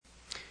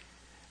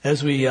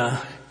As we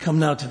come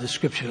now to the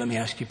scripture, let me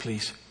ask you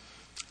please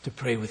to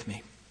pray with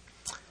me.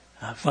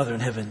 Father in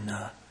heaven,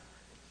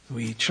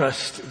 we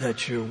trust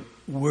that your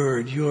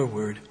word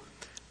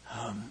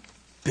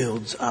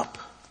builds up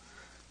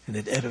and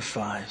it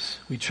edifies.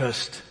 We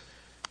trust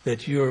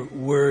that your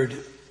word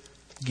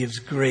gives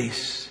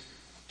grace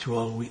to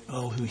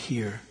all who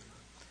hear.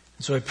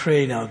 And so I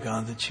pray now,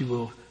 God, that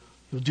you'll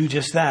do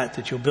just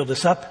that you'll build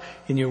us up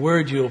in your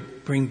word. You'll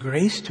bring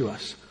grace to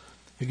us.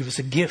 You'll give us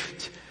a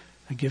gift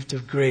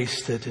of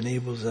grace that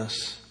enables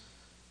us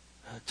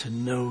to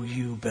know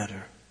you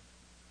better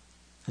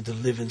and to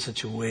live in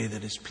such a way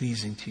that is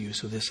pleasing to you.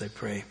 So this I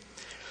pray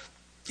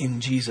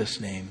in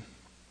Jesus' name.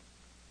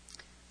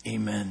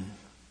 Amen.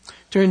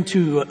 Turn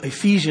to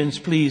Ephesians,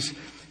 please.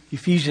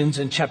 Ephesians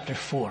in chapter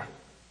 4.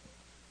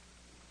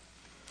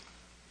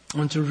 I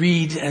want to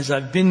read, as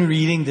I've been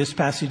reading, this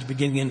passage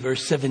beginning in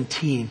verse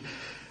 17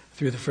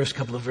 through the first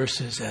couple of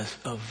verses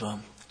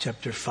of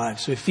chapter 5.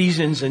 So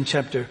Ephesians in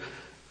chapter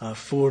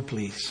 4,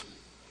 please.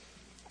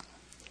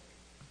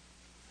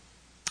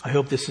 I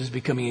hope this is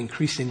becoming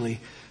increasingly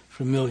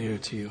familiar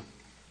to you.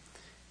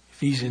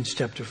 Ephesians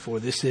chapter 4.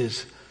 This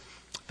is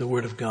the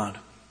Word of God.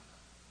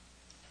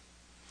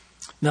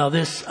 Now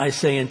this I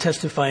say and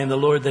testify in the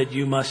Lord, that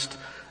you must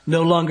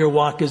no longer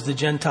walk as the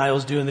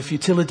Gentiles do in the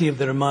futility of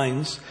their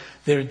minds.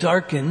 They're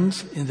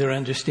darkened in their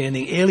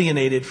understanding,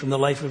 alienated from the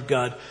life of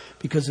God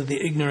because of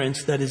the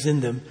ignorance that is in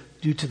them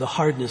due to the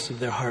hardness of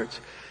their heart.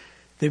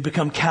 They've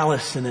become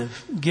callous and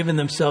have given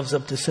themselves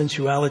up to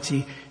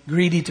sensuality,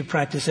 greedy to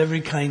practice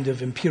every kind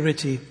of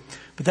impurity.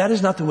 But that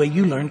is not the way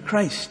you learned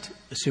Christ,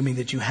 assuming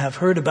that you have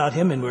heard about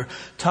him and were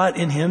taught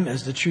in him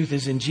as the truth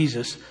is in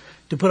Jesus,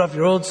 to put off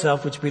your old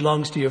self, which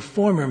belongs to your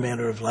former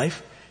manner of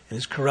life and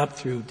is corrupt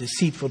through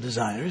deceitful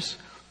desires,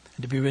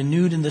 and to be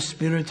renewed in the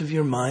spirit of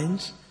your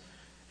minds,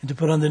 and to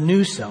put on the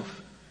new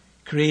self,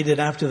 created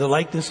after the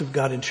likeness of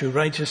God in true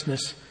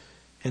righteousness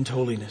and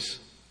holiness.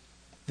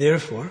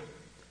 Therefore,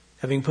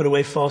 having put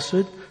away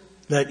falsehood,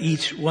 let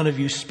each one of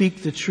you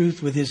speak the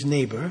truth with his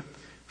neighbor,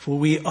 for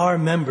we are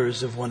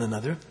members of one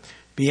another.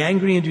 Be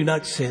angry and do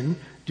not sin.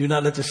 Do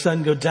not let the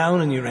sun go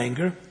down in your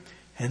anger,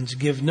 and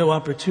give no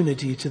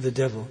opportunity to the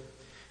devil.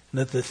 And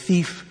let the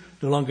thief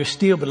no longer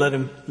steal, but let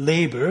him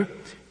labor,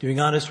 doing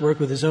honest work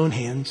with his own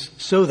hands,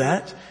 so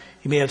that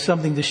he may have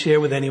something to share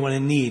with anyone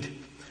in need.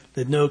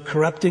 Let no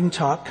corrupting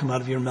talk come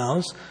out of your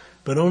mouths,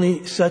 but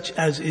only such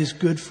as is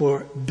good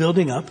for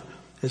building up,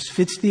 as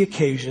fits the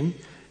occasion,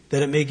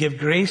 that it may give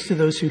grace to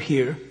those who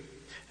hear.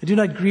 And do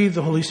not grieve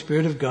the Holy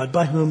Spirit of God,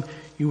 by whom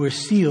you were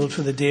sealed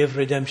for the day of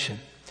redemption.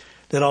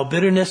 Let all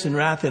bitterness and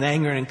wrath and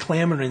anger and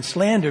clamor and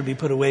slander be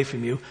put away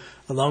from you,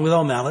 along with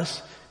all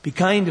malice. Be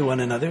kind to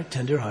one another,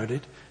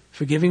 tender-hearted,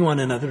 forgiving one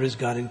another as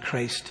God in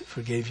Christ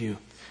forgave you.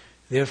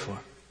 Therefore,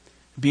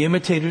 be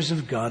imitators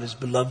of God as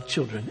beloved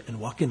children,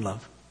 and walk in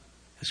love,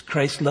 as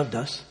Christ loved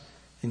us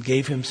and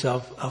gave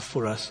himself up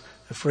for us,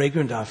 a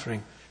fragrant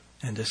offering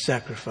and a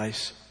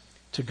sacrifice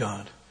to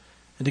God.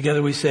 And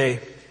together we say,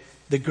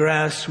 the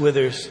grass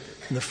withers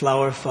and the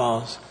flower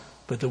falls,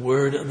 but the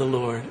word of the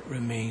Lord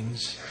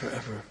remains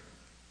forever.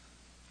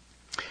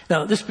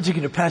 Now, this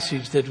particular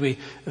passage that we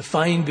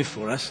find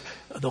before us,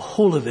 the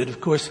whole of it,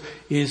 of course,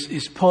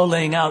 is Paul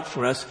laying out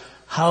for us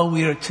how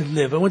we are to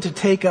live. I want to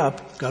take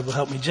up, God will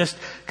help me, just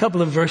a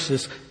couple of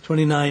verses,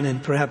 29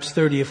 and perhaps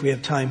 30 if we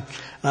have time.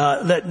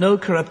 Let no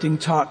corrupting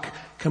talk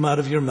come out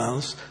of your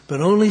mouths, but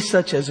only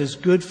such as is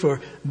good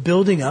for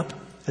building up,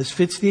 as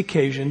fits the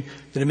occasion,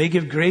 that it may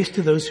give grace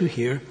to those who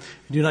hear.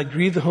 And do not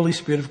grieve the Holy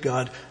Spirit of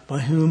God, by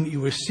whom you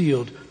were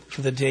sealed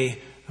for the day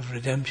of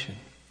redemption.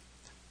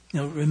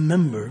 Now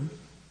remember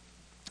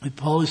that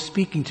Paul is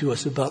speaking to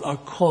us about our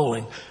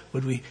calling,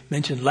 what we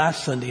mentioned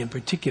last Sunday in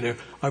particular,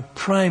 our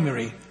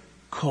primary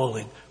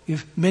calling. We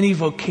have many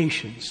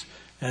vocations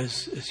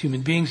as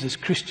human beings, as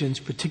Christians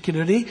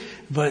particularly,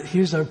 but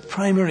here's our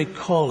primary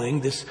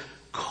calling, this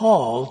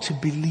call to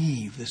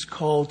believe, this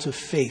call to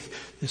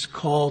faith, this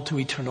call to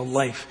eternal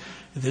life,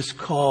 this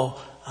call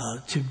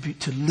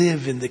to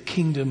live in the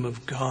kingdom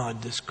of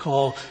God, this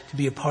call to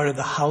be a part of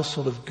the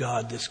household of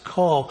God, this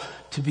call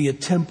to be a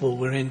temple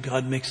wherein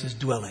God makes his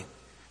dwelling.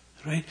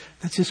 Right?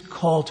 That's his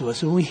call to us.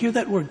 So when we hear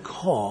that word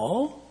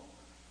call,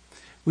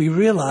 we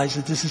realize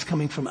that this is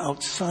coming from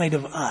outside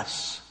of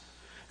us.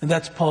 And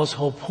that's Paul's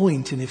whole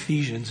point in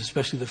Ephesians,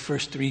 especially the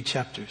first 3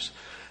 chapters.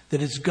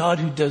 That it's God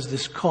who does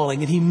this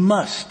calling, and he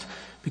must,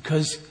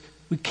 because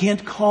we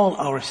can't call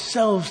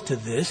ourselves to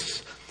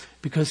this,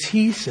 because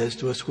he says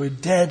to us we're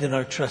dead in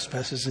our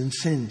trespasses and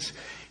sins.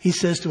 He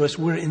says to us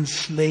we're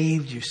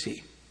enslaved, you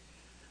see,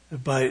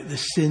 by the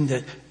sin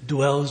that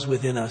dwells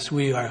within us.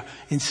 We are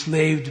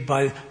enslaved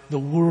by the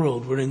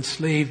world. We're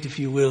enslaved, if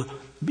you will,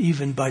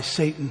 even by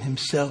Satan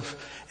himself.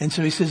 And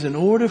so he says in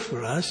order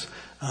for us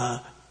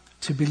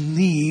to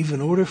believe,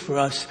 in order for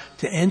us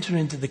to enter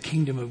into the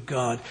kingdom of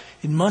God,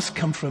 it must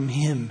come from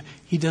him.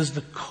 He does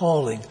the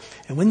calling.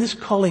 And when this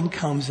calling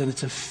comes and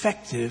it's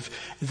effective,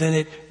 then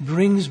it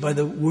brings by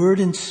the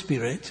word and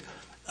spirit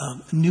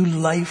new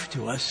life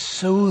to us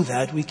so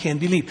that we can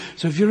believe.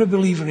 So if you're a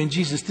believer in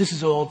Jesus, this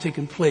has all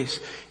taken place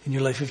in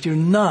your life. If you're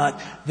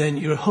not, then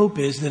your hope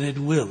is that it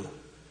will.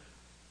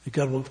 That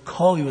God will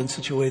call you in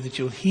such a way that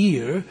you'll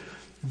hear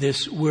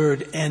this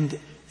word and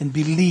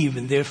believe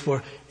and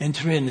therefore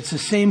enter in. It's the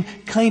same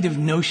kind of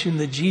notion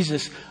that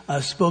Jesus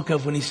spoke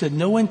of when he said,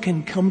 no one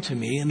can come to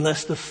me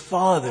unless the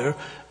Father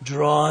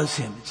draws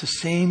him. It's the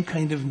same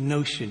kind of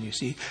notion, you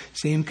see,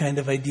 same kind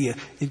of idea.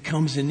 It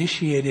comes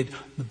initiated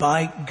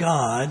by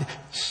God,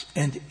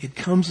 and it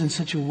comes in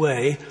such a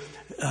way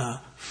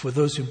for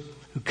those who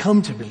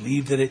come to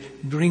believe that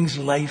it brings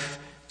life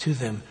to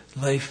them,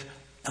 life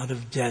out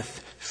of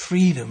death,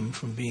 freedom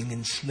from being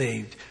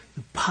enslaved.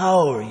 The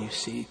power, you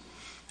see,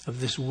 of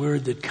this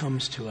word that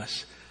comes to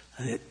us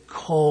and it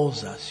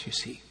calls us, you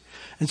see.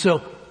 And so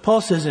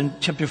Paul says in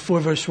chapter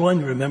 4, verse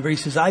 1, remember, he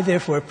says, I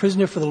therefore, a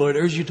prisoner for the Lord,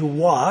 urge you to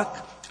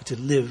walk, to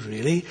live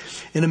really,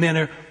 in a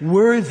manner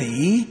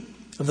worthy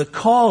of the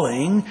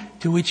calling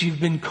to which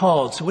you've been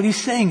called. So what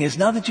he's saying is,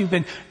 now that you've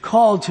been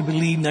called to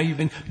believe, now you've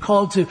been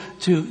called to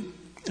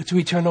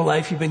eternal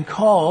life, you've been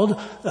called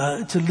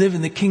to live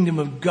in the kingdom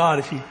of God,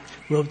 if you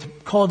will,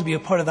 called to be a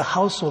part of the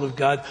household of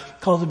God,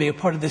 called to be a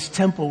part of this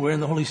temple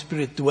wherein the Holy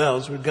Spirit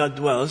dwells, where God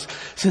dwells.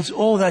 Since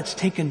all that's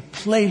taken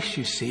place,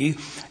 you see,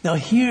 now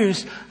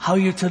here's how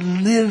you're to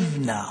live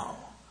now.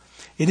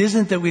 It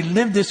isn't that we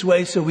live this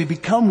way so we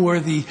become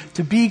worthy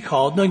to be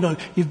called. No,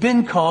 you've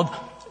been called.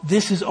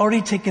 This has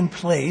already taken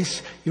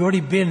place. You've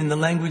already been, in the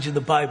language of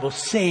the Bible,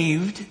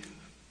 saved.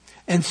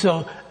 And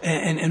so,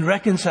 and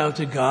reconciled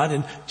to God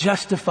and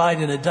justified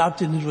and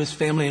adopted into his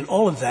family and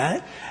all of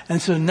that.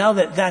 And so now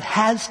that that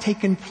has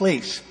taken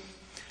place,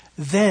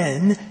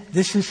 then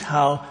this is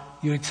how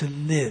you're to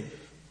live.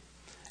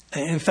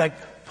 In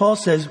fact, Paul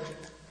says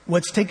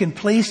what's taken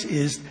place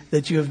is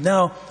that you have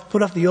now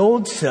put off the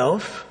old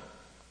self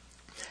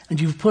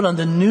and you've put on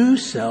the new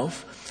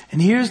self.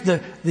 And here's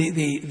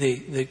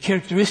the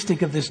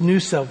characteristic of this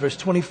new self, verse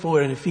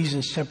 24 in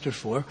Ephesians chapter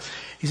 4.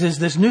 He says,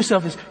 this new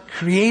self is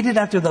created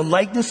after the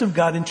likeness of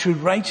God in true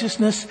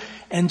righteousness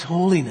and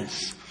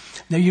holiness.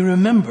 Now you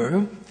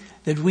remember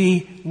that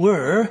we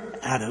were,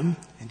 Adam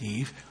and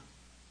Eve,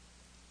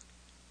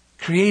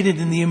 created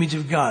in the image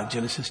of God,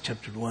 Genesis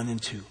chapter 1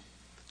 and 2.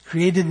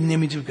 Created in the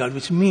image of God,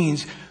 which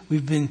means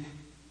we've been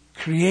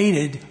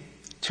created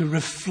to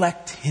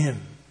reflect him,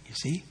 you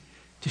see,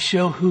 to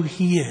show who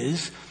he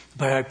is,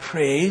 by our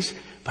praise,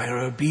 by our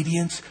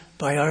obedience,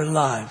 by our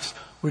lives.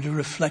 We're to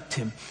reflect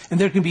him. And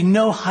there can be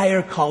no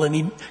higher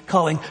calling,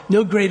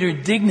 no greater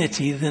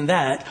dignity than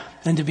that,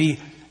 than to be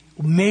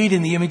made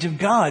in the image of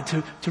God,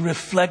 to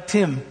reflect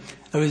him.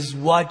 I was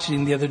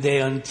watching the other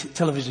day on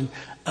television,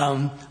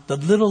 the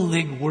Little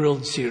League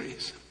World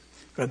Series.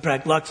 Brought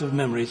back lots of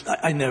memories.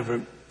 I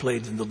never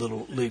played in the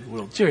Little League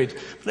World Series,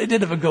 but I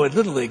did have a go at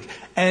Little League.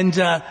 And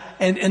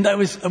I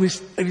was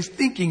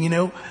thinking, you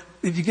know,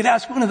 if you could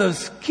ask one of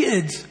those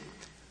kids,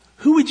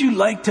 who would you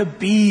like to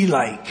be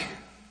like?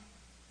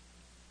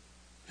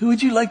 Who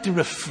would you like to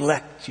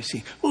reflect, you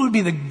see? What would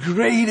be the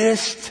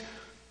greatest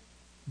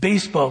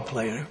baseball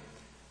player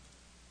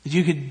that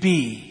you could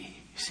be,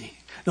 you see?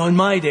 Now, in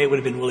my day, it would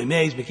have been Willie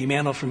Mays, Mickey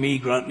Mantle. For me,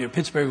 growing up near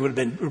Pittsburgh, it would have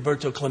been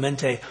Roberto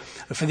Clemente.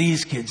 For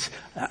these kids,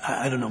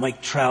 I don't know,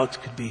 Mike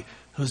Trout, could be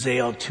Jose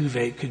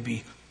Altuve, could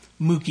be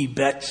Mookie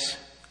Betts.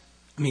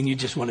 I mean, you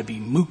just want to be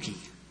Mookie.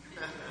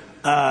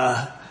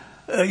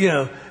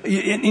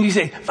 And you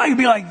say, if I could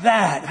be like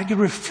that, if I could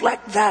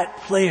reflect that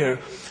player,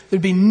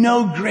 there'd be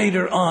no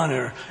greater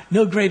honor,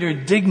 no greater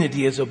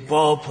dignity as a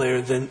ball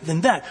player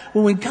than that.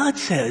 Well, when God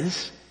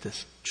says,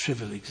 this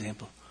trivial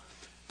example,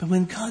 but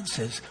when God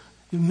says,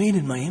 you're made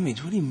in my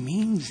image, what he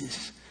means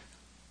is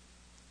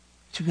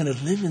that you're going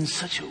to live in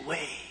such a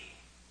way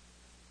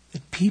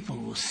that people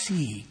will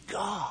see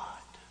God.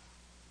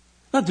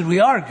 Not that we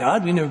are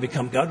God, we never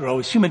become God, we're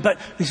always human, but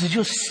he says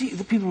you'll see,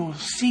 the people will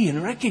see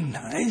and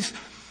recognize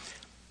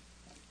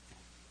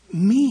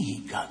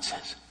me, God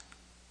says.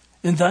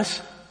 And thus,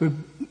 we're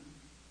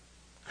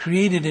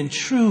created in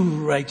true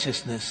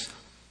righteousness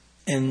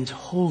and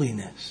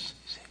holiness.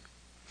 You see.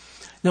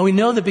 Now we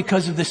know that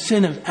because of the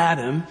sin of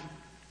Adam,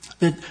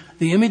 that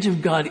the image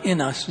of God in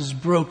us is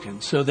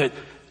broken, so that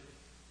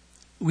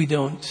we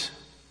don't,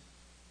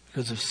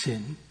 because of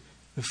sin,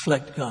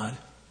 reflect God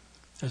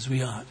as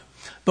we ought.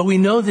 But we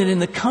know that in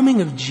the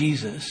coming of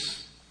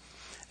Jesus,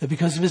 that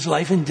because of his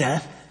life and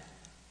death,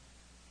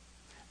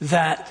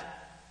 that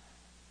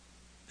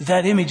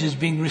image is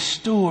being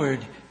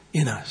restored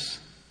in us.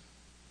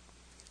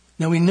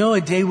 Now we know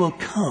a day will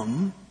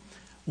come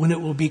when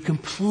it will be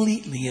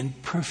completely and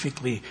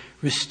perfectly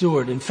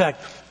restored. In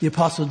fact, the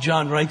Apostle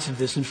John writes of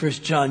this in 1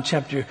 John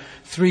chapter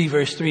 3,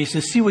 verse 3. He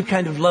says, see what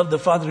kind of love the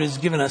Father has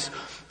given us,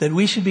 that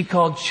we should be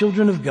called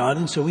children of God,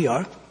 and so we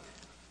are.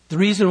 The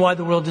reason why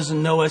the world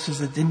doesn't know us is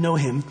that it didn't know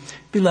him.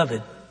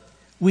 Beloved,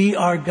 we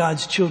are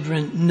God's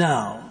children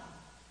now.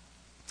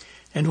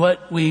 And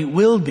what we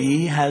will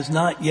be has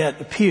not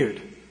yet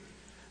appeared.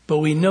 But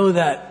we know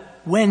that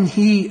when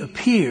he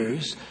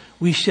appears,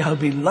 we shall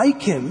be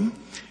like him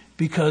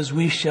because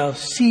we shall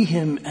see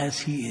him as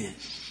he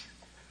is.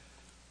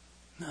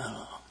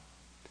 No.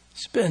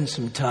 Spend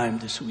some time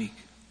this week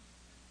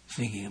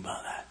thinking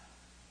about that.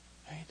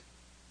 Right?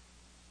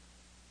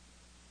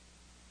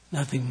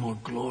 Nothing more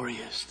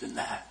glorious than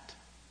that.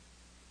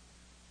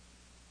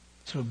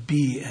 So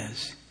be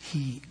as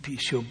he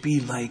shall be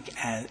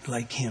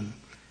like him,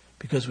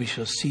 because we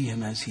shall see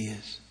him as he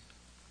is.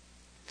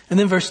 And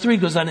then verse 3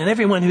 goes on, and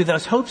everyone who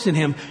thus hopes in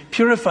him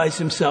purifies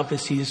himself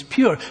as he is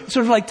pure. It's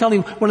sort of like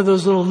telling one of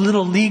those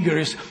little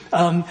leaguers,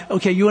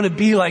 okay, you want to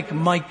be like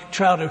Mike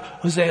Trout or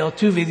Jose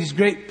Altuve, these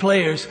great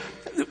players.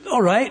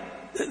 All right,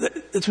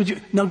 that's what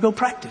now go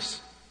practice.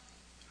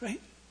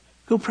 Right?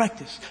 Go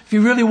practice. If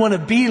you really want to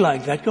be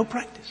like that, go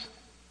practice.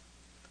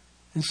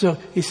 And so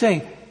he's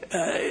saying,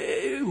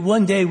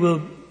 one day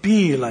we'll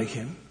be like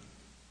him.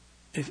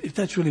 If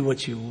that's really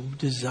what you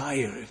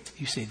desire,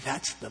 if you say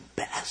that's the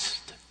best,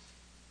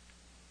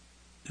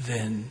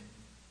 then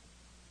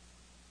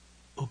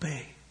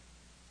obey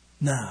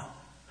now.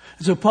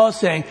 And so Paul's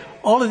saying,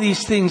 all of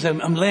these things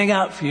I'm laying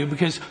out for you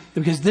because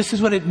this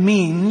is what it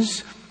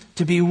means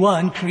to be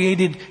one,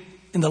 created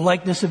in the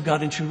likeness of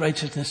God in true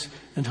righteousness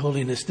and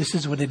holiness. This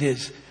is what it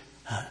is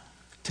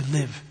to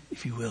live,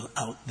 if you will,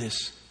 out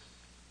this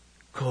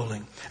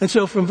calling. And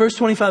so from verse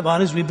 25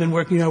 on, as we've been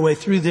working our way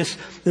through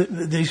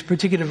these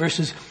particular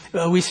verses,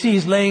 we see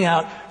he's laying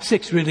out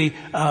 6 really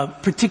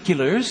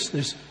particulars.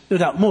 There's no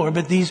doubt more,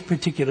 but these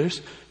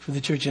particulars for the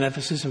church in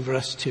Ephesus and for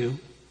us too.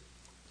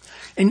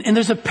 And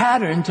there's a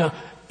pattern to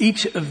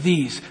each of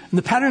these. And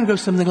the pattern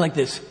goes something like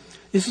this.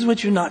 This is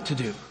what you're not to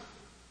do.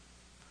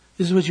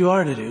 This is what you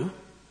are to do.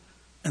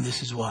 And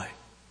this is why.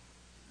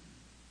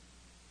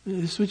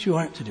 This is what you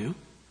aren't to do.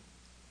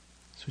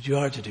 This is what you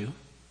are to do.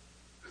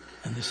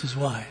 And this is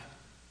why.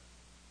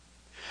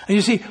 And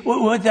you see,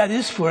 what that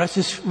is for us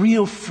is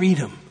real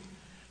freedom.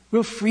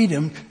 Real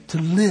freedom to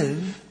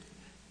live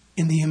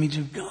in the image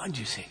of God,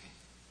 you see.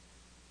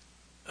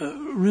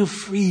 Real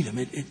freedom.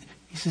 He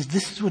says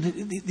this is what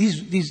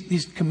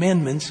these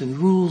commandments and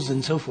rules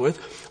and so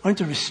forth aren't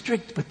to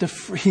restrict, but to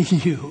free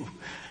you.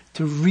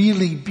 To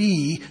really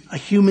be a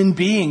human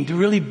being, to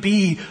really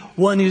be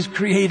one who's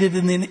created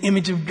in the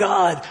image of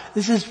God.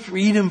 This is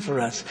freedom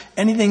for us.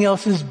 Anything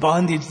else is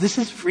bondage. This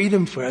is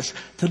freedom for us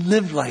to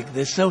live like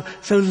this. So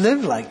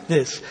live like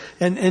this.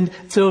 And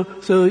so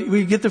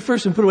we get the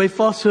first one, put away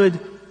falsehood.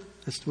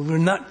 We're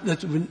not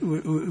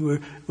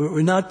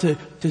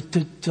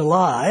to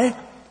lie,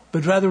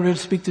 but rather we're to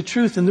speak the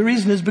truth. And the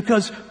reason is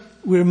because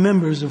we're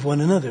members of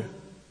one another.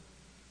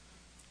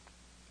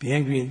 Be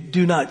angry and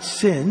do not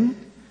sin.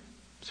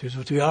 So here's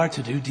what we are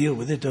to do. Deal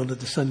with it. Don't let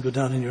the sun go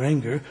down in your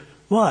anger.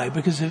 Why?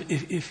 Because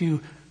if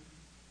you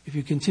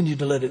continue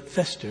to let it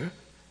fester,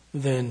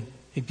 then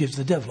it gives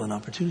the devil an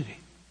opportunity.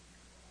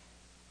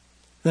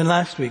 Then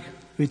last week,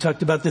 we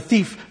talked about the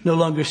thief no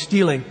longer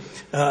stealing.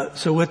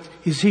 So what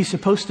is he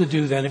supposed to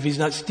do then if he's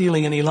not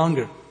stealing any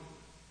longer?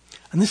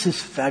 And this is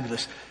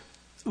fabulous.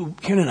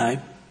 Karen and I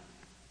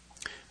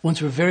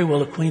once were very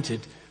well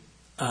acquainted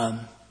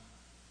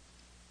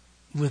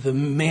with a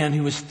man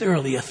who was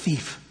thoroughly a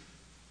thief.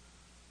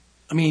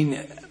 I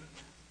mean,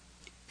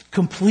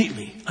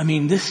 completely. I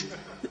mean, this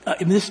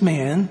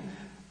man,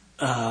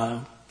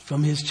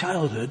 from his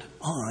childhood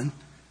on,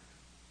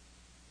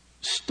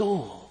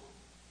 stole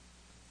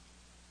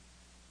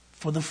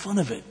for the fun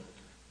of it,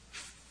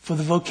 for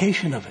the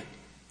vocation of it.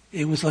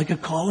 It was like a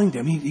calling to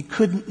him. He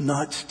couldn't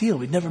not steal.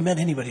 We'd never met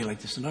anybody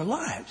like this in our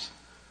lives.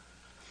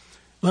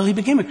 Well, he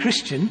became a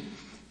Christian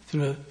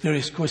through a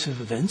various course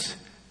of events.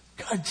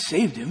 God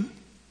saved him.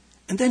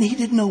 And then he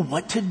didn't know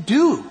what to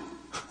do.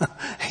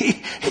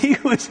 He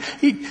was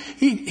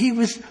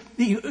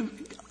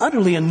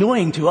utterly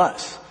annoying to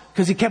us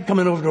because he kept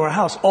coming over to our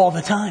house all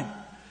the time.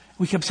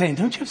 We kept saying,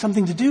 don't you have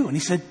something to do? And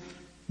he said,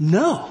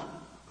 no.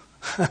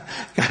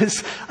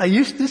 Because I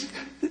used to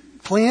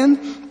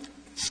plan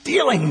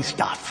stealing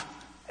stuff.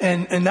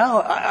 And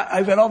now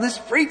I've got all this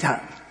free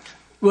time.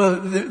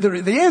 Well,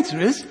 the answer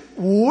is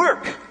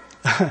work.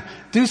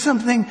 Do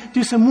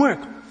some work.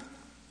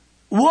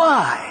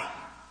 Why?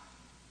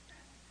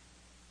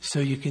 So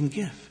you can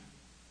give.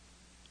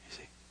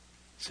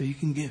 So you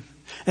can give.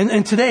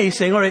 And today he's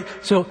saying, all right,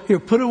 so here,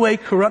 put away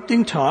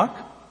corrupting talk.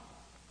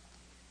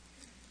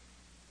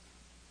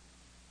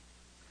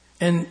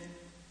 And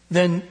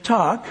then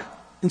talk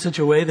in such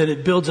a way that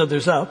it builds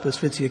others up as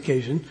fits the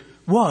occasion.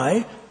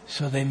 Why?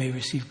 So they may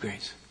receive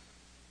grace.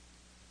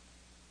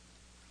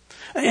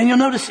 And you'll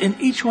notice in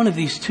each one of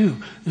these two,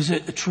 there's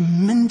a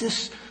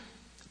tremendous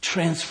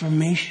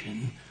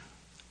transformation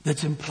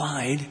that's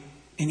implied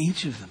in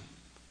each of them.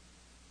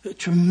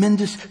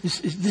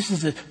 This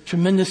is a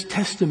tremendous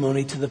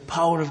testimony to the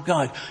power of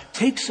God.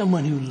 Take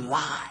someone who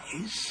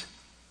lies,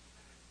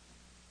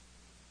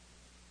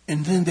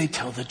 and then they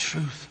tell the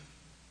truth.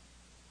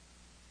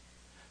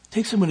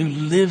 Take someone who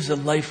lives a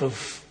life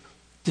of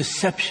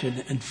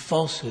deception and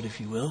falsehood,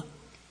 if you will,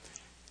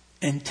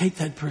 and take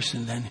that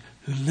person then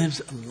who lives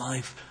a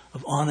life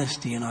of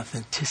honesty and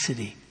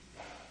authenticity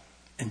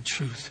and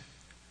truth.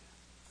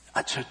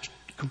 That's a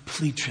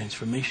complete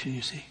transformation,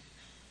 you see.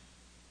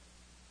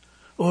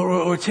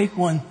 Or take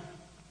one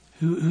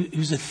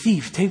who's a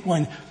thief. Take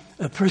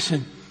a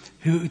person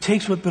who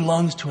takes what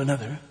belongs to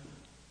another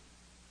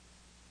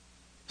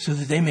so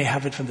that they may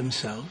have it for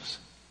themselves.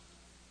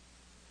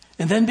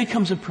 And then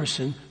becomes a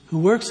person who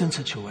works in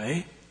such a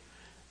way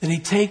that he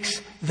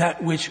takes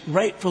that which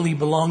rightfully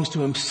belongs to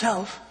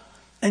himself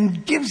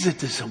and gives it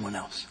to someone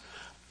else.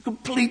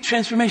 Complete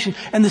transformation.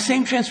 And the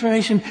same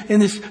transformation in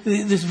this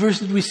verse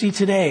that we see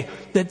today,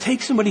 that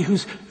takes somebody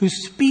whose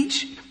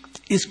speech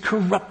is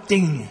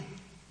corrupting,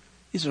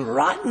 is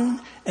rotten,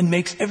 and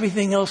makes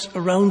everything else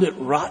around it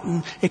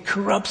rotten. It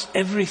corrupts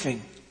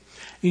everything.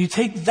 You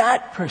take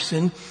that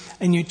person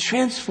and you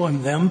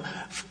transform them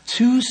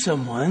to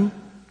someone,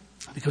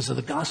 because of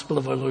the gospel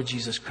of our Lord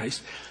Jesus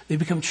Christ, they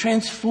become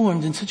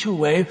transformed in such a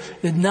way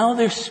that now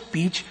their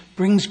speech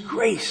brings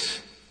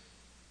grace.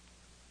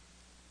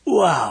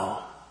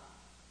 Wow.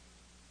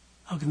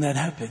 How can that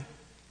happen?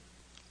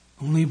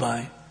 Only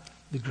by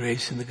the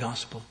grace and the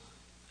gospel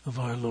of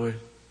our Lord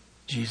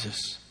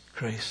Jesus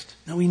Christ.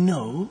 Now we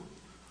know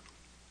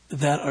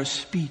that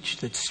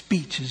speech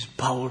is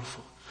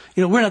powerful.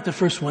 We're not the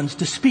first ones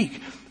to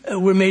speak.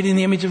 We're made in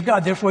the image of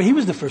God. Therefore, He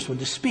was the first one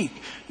to speak.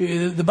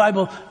 The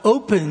Bible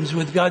opens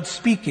with God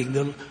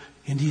speaking,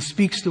 and He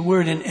speaks the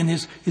Word, and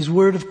His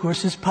Word, of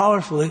course, is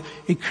powerful.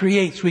 It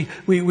creates. We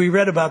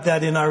read about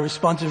that in our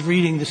responsive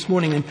reading this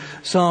morning in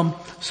Psalm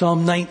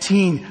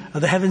 19.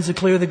 The heavens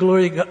declare the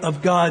glory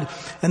of God,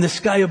 and the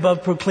sky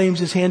above proclaims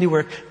His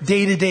handiwork.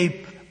 Day to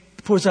day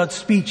pours out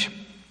speech,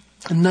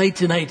 and night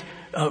to night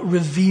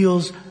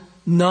reveals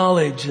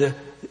knowledge.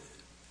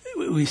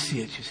 We see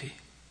it, you see.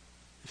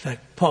 In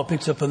fact, Paul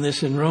picks up on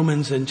this in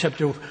Romans in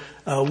chapter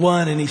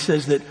 1, and he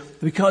says that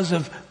because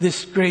of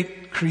this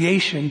great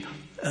creation,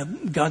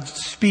 God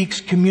speaks,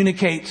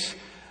 communicates,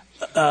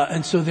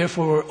 and so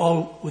therefore we're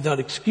all without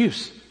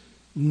excuse.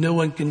 No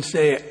one can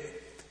say,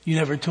 you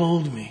never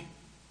told me.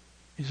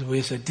 He says, well,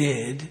 yes, I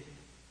did.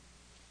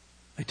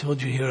 I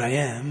told you, here I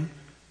am.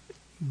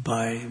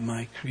 By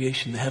my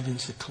creation, the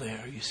heavens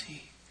declare, you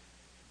see,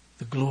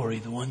 the glory,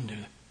 the wonder,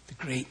 the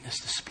greatness,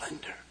 the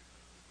splendor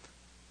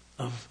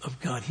of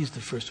God. He's the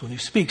first one who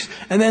speaks.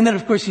 And then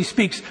of course, He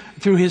speaks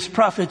through His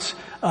prophets,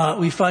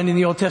 we find in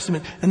the Old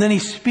Testament. And then He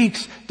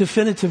speaks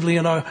definitively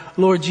in our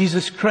Lord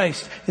Jesus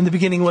Christ. In the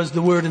beginning was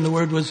the Word, and the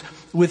Word was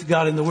with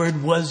God, and the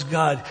Word was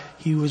God.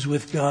 He was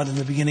with God in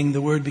the beginning.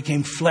 The Word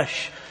became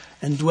flesh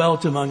and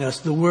dwelt among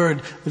us. The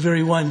Word, the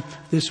very one,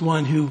 this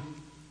one who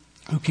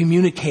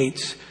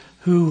communicates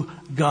who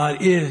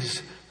God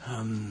is.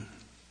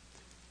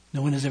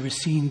 No one has ever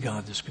seen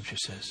God, the Scripture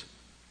says.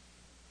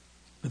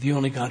 But the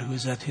only God who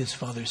is at His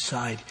Father's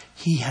side,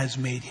 He has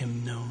made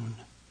Him known.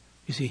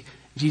 You see,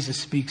 Jesus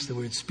speaks, the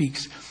Word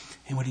speaks,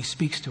 and what He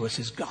speaks to us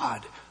is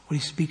God. What He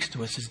speaks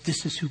to us is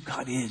this is who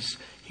God is.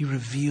 He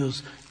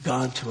reveals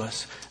God to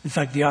us. In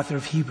fact, the author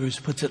of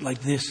Hebrews puts it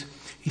like this.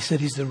 He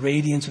said He's the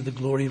radiance of the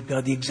glory of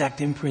God, the exact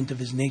imprint of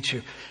His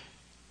nature.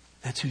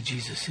 That's who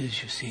Jesus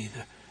is, you see,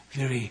 the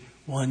very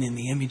one in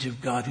the image of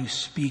God who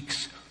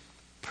speaks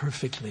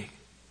perfectly.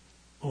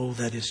 Oh,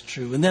 that is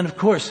true. And then, of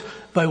course,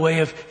 by way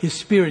of His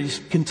Spirit,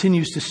 He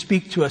continues to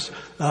speak to us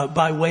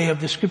by way of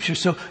the Scripture.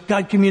 So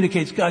God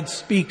communicates, God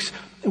speaks,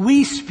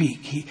 we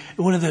speak.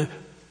 One of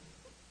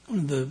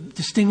the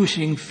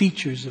distinguishing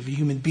features of a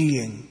human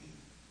being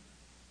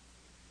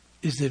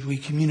is that we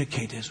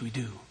communicate as we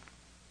do.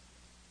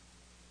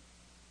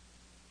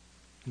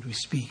 And we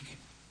speak.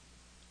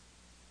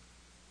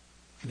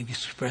 And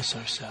express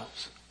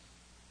ourselves.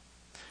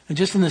 And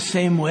just in the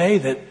same way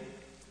that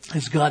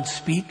as God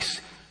speaks,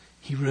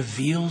 He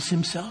reveals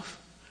Himself.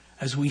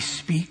 As we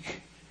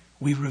speak,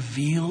 we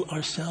reveal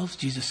ourselves.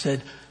 Jesus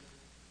said,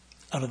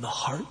 out of the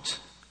heart,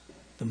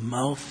 the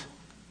mouth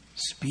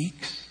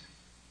speaks.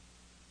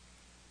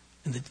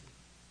 And the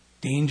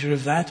danger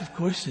of that, of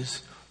course,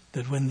 is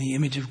that when the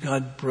image of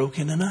God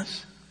broken in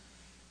us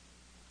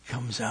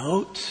comes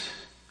out,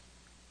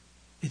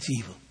 it's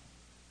evil.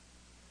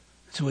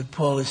 So what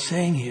Paul is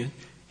saying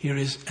here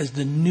is, as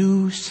the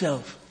new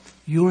self,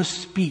 your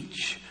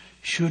speech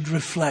should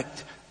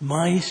reflect,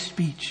 my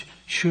speech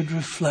should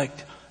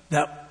reflect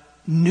that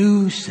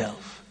new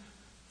self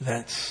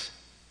that's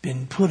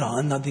been put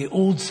on, not the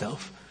old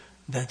self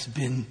that's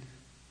been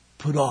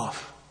put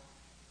off.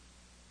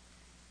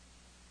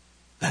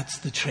 That's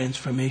the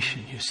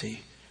transformation, you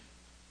see.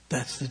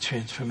 That's the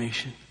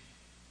transformation.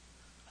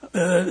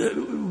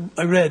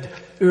 I read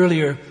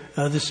earlier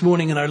this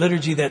morning in our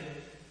liturgy that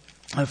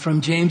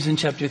from James in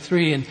chapter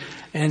 3,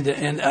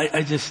 and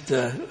I just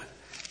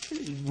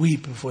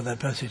weep before that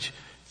passage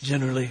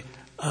generally,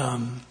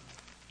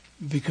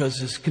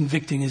 because as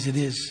convicting as it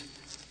is.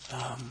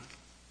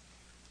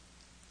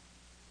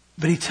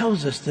 But he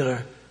tells us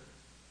that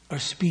our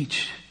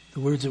speech, the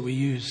words that we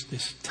use,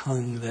 this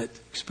tongue that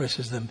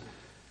expresses them,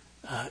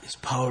 is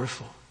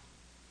powerful.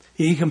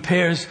 He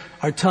compares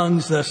our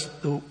tongues, thus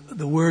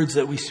the words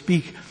that we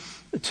speak,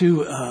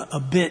 to a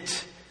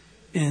bit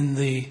in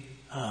the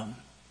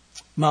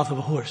mouth of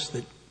a horse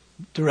that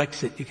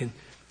directs it. You can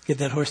get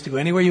that horse to go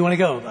anywhere you want to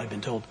go, I've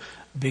been told,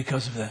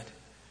 because of that.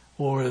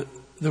 Or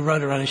the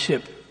rudder on a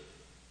ship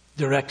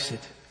directs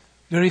it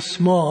Very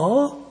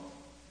small,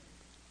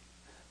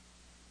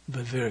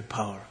 but very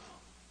powerful.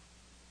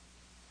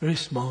 Very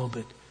small,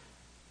 but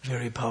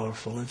very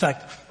powerful. In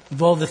fact,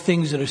 of all the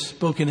things that are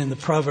spoken in the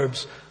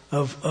Proverbs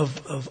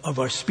of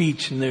our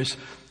speech, and there's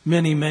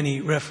many,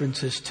 many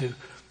references to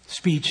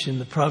speech in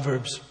the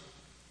Proverbs,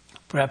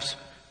 perhaps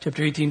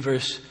chapter 18,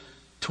 verse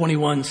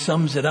 21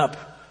 sums it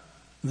up.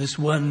 This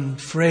one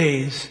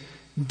phrase,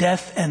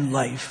 death and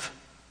life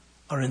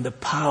are in the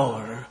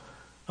power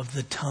of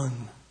the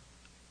tongue.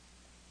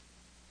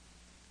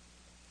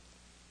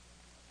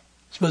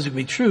 I suppose it would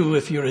be true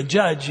if you're a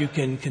judge, you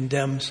can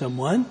condemn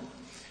someone.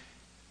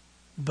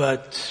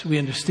 But we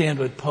understand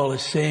what Paul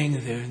is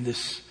saying there in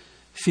this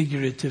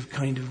figurative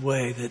kind of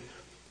way, that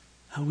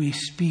how we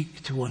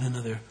speak to one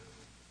another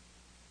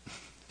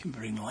can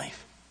bring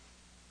life.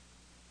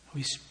 How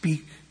we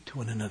speak to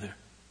one another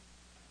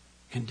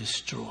can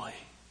destroy.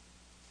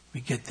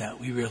 We get that.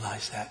 We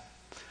realize that.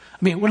 I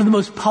mean, one of the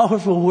most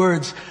powerful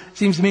words, it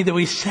seems to me, that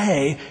we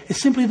say is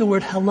simply the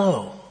word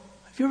hello.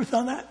 Have you ever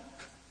thought that?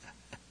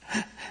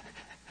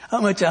 How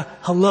much a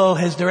hello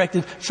has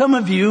directed. Some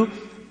of you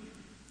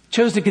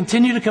chose to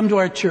continue to come to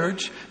our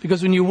church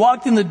because when you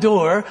walked in the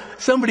door,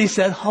 somebody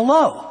said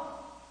hello.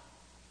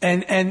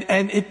 And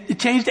it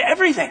changed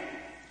everything.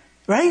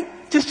 Right?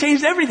 Just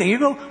changed everything. You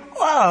go,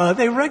 wow,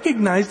 they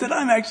recognize that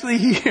I'm actually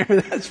here.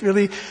 That's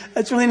really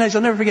nice.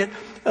 I'll never forget,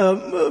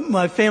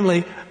 my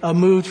family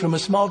moved from a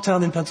small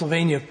town in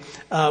Pennsylvania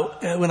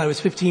when I was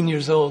 15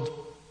 years old,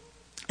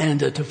 and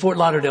to Fort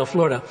Lauderdale,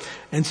 Florida.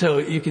 And so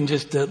you can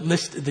just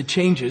list the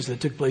changes that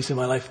took place in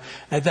my life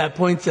at that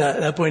point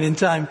in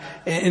time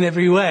in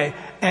every way.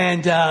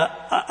 And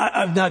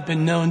I've not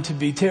been known to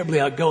be terribly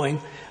outgoing,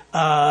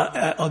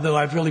 although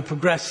I've really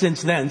progressed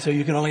since then. So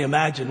you can only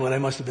imagine what I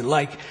must have been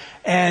like.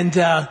 And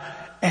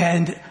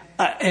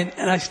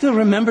I still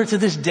remember to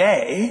this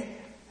day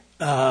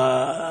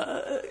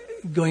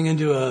going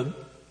into a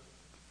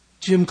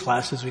gym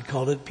class, as we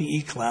called it,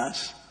 PE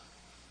class.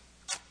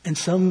 And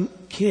some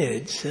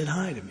kid said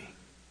hi to me.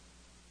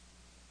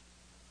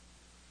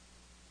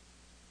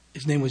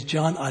 His name was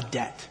John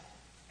Audette.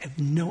 I have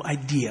no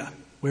idea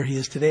where he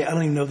is today. I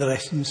don't even know that I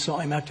saw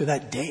him after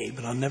that day,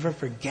 but I'll never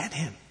forget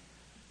him.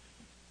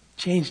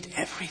 Changed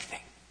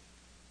everything.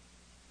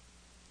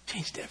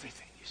 Changed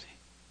everything, you see.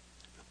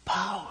 The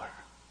power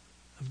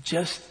of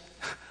just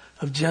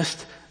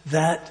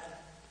that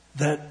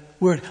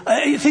word.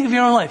 Think of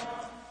your own life.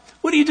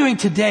 What are you doing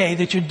today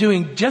that you're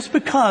doing just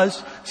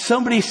because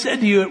somebody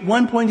said to you at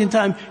one point in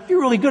time, you're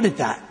really good at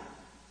that?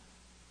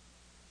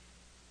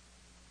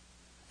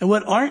 And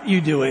what aren't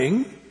you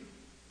doing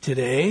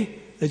today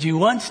that you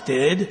once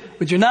did,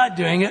 but you're not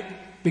doing it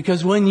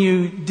because when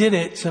you did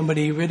it,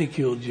 somebody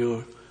ridiculed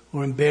you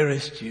or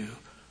embarrassed you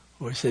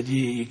or said,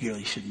 you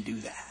really shouldn't do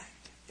that.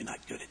 You're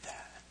not good at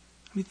that.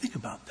 I mean, think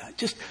about that.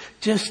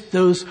 Just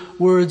those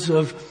words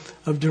of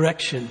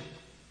direction.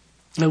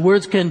 The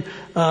words can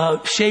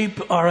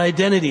shape our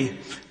identity.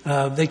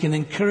 They can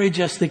encourage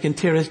us. They can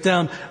tear us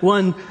down.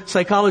 One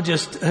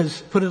psychologist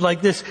has put it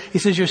like this. He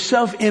says, your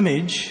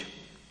self-image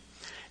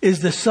is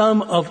the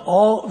sum of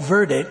all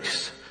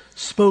verdicts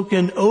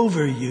spoken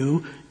over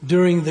you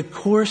during the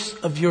course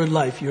of your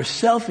life. Your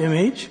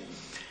self-image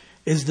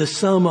is the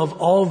sum of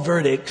all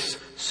verdicts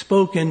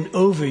spoken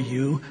over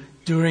you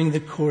during the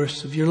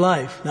course of your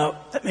life.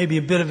 Now, that may be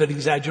a bit of an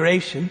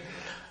exaggeration.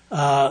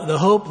 The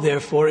hope,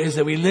 therefore, is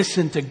that we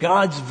listen to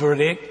God's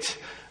verdict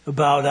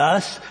about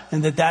us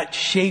and that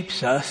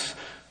shapes us.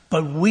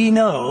 But we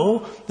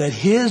know that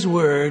His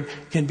word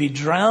can be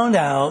drowned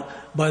out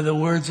by the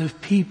words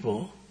of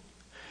people.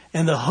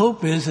 And the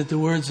hope is that the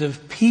words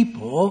of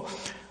people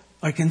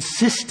are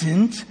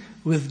consistent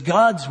with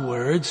God's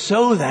word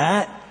so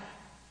that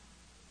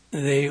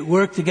they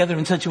work together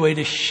in such a way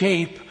to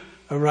shape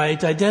a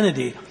right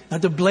identity.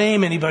 Not to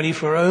blame anybody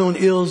for our own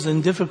ills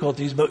and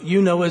difficulties, but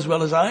you know as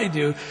well as I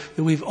do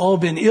that we've all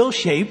been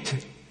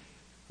ill-shaped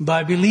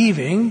by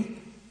believing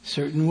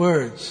certain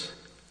words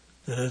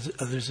that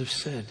others have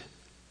said.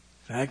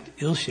 In fact,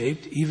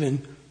 ill-shaped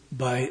even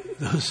by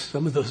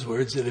some of those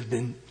words that have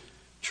been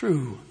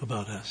true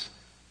about us,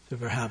 that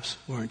perhaps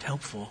weren't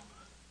helpful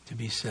to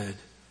be said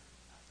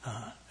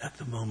at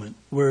the moment.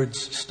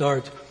 Words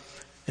start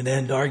and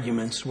end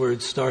arguments.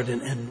 Words start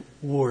and end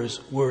wars.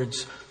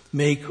 Words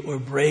make or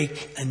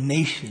break a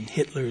nation.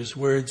 Hitler's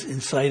words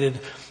incited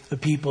a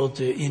people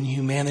to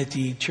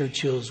inhumanity.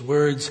 Churchill's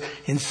words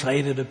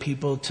incited a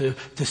people to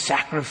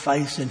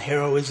sacrifice and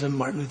heroism.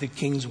 Martin Luther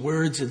King's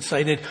words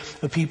incited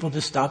a people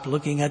to stop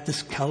looking at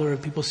the color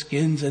of people's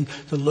skins and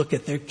to look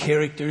at their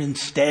character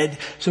instead.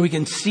 So we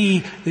can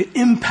see the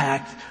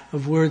impact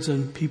of words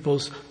on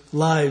people's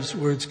lives.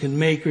 Words can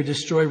make or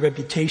destroy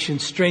reputation,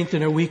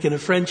 strengthen or weaken a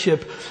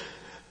friendship,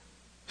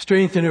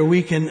 strengthen or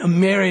weaken a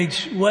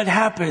marriage. What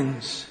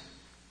happens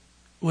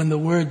when the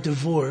word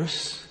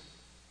divorce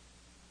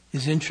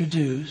is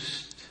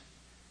introduced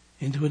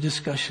into a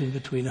discussion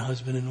between a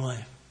husband and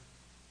wife?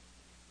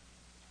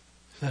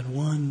 It's that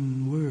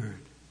one word,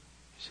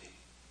 you see.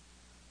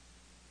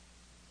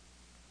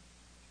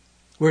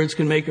 Words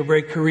can make or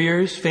break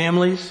careers,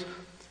 families,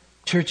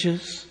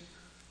 churches.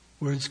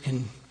 Words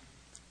can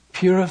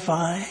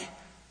purify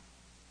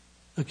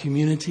a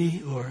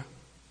community or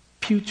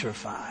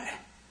putrefy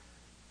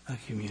a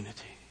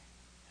community.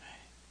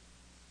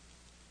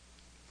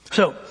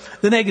 So,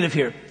 the negative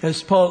here,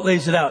 as Paul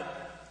lays it out,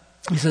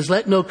 he says,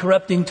 let no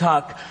corrupting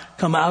talk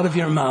come out of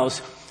your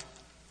mouths.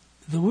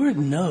 The word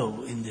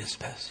no in this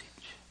passage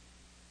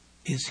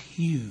is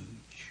huge.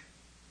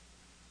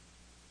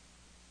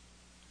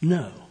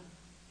 No.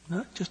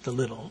 Not just a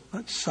little,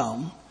 not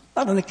some,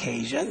 not on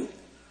occasion.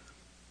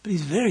 But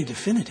he's very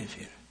definitive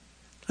here.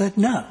 Let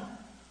no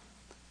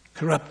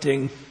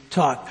corrupting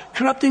talk.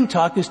 Corrupting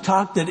talk is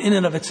talk that in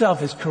and of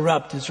itself is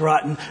corrupt, is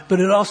rotten,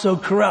 but it also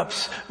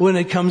corrupts when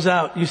it comes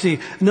out. You see,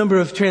 a number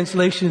of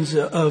translations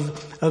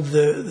of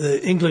the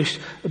English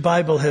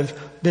Bible have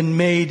been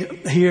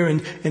made here,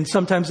 and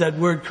sometimes that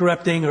word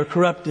corrupting or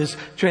corrupt is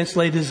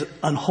translated as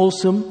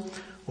unwholesome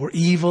or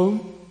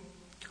evil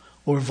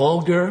or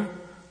vulgar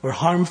or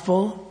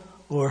harmful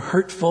or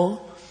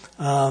hurtful.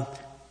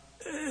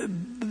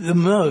 The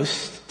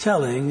most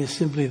telling is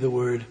simply the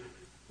word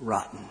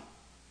rotten.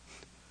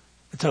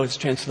 That's how it's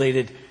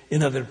translated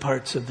in other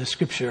parts of the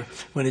scripture.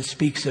 When it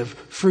speaks of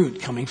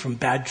fruit coming from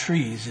bad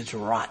trees, it's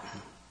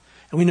rotten.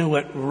 And we know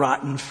what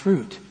rotten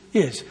fruit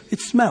is. It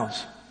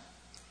smells.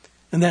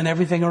 And then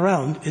everything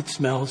around it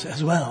smells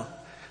as well.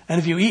 And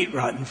if you eat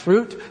rotten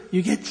fruit,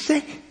 you get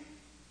sick.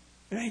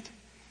 Right?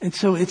 And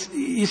so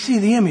you see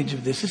the image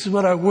of this. This is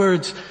what our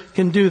words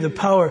can do. The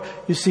power,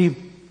 you see,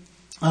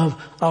 of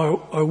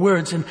our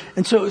words.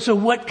 And so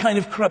what kind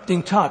of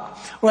corrupting talk?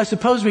 Well, I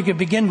suppose we could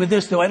begin with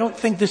this, though I don't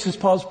think this is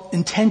Paul's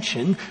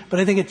intention, but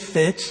I think it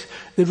fits,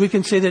 that we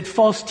can say that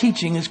false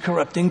teaching is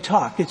corrupting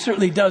talk. It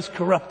certainly does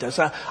corrupt us.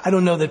 I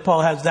don't know that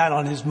Paul has that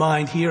on his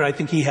mind here. I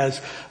think he has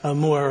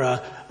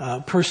more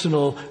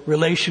personal,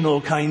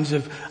 relational kinds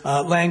of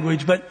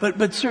language,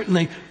 but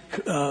certainly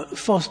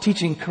false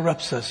teaching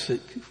corrupts us.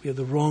 If we have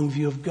the wrong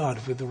view of God,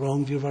 if we have the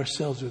wrong view of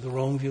ourselves, we have the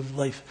wrong view of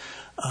life,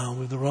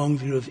 with the wrong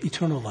view of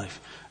eternal life,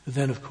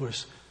 then of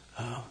course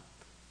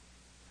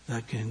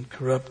that can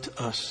corrupt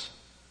us.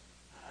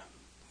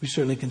 We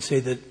certainly can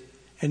say that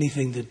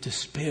anything that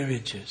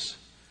disparages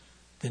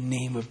the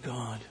name of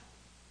God,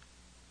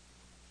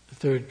 the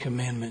third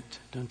commandment,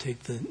 don't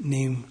take the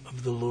name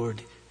of the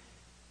Lord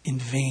in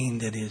vain,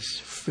 that is,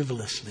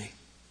 frivolously.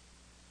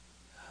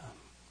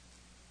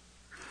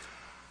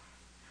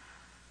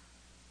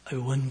 I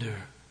wonder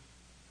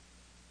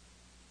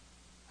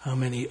how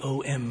many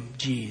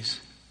OMGs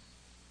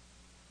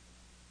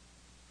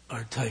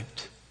are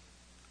typed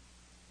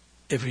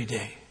every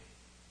day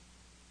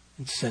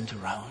and sent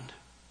around.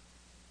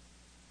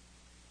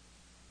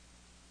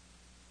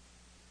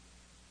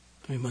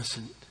 We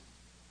mustn't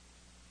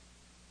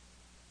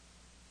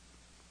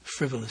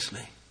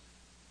frivolously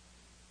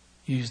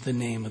use the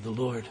name of the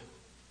Lord.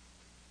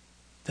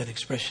 That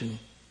expression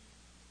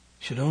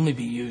should only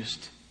be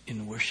used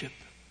in worship.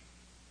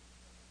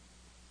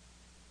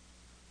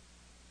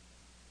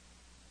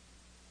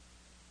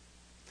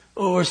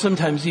 Or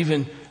sometimes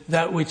even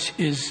that which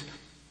is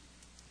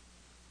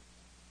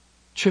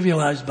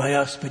trivialized by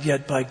us, but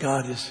yet by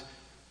God is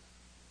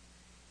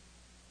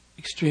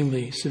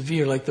extremely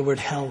severe, like the word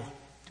hell.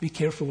 Be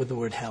careful with the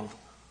word hell.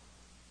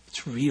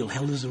 It's real.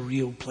 Hell is a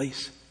real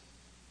place.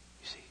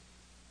 You see,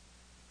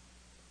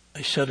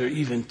 I shudder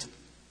even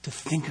to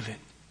think of it.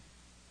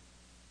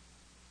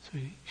 So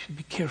we should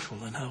be careful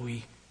on how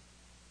we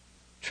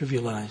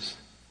trivialize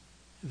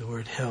the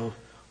word hell.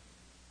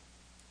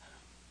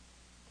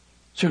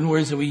 Certain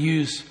words that we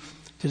use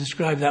to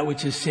describe that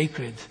which is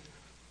sacred.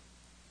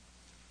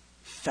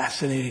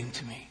 Fascinating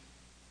to me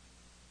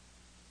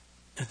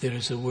that there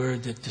is a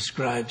word that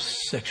describes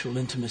sexual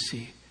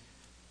intimacy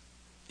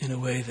in a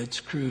way that's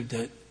crude,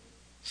 that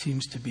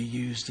seems to be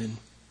used in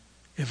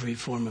every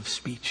form of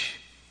speech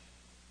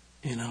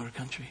in our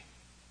country.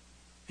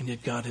 And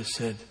yet God has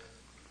said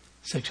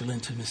sexual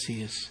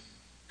intimacy is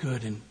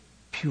good and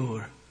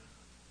pure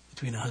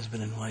between a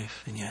husband and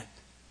wife, and yet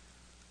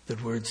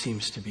that word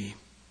seems to be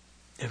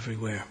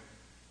everywhere.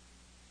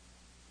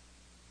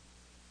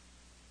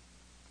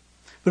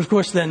 But of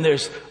course then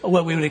there's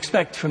what we would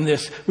expect from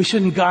this. We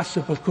shouldn't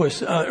gossip, of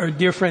course. Our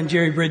dear friend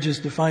Jerry Bridges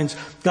defines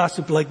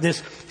gossip like this.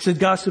 He said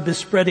gossip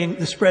is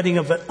the spreading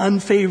of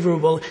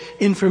unfavorable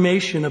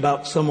information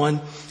about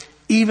someone,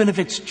 even if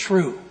it's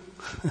true.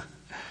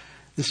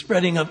 The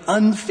spreading of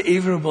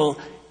unfavorable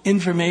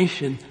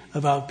information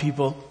about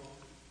people,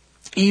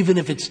 even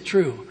if it's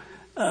true.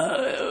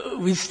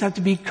 We just have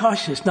to be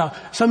cautious. Now,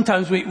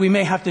 sometimes we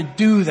may have to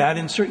do that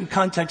in certain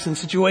contexts and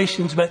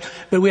situations, but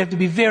we have to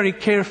be very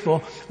careful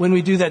when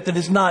we do that.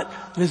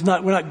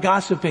 We're not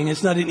gossiping.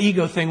 It's not an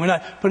ego thing. We're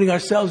not putting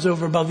ourselves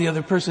over above the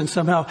other person.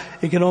 Somehow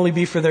it can only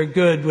be for their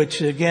good,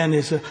 which again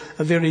is a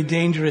very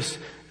dangerous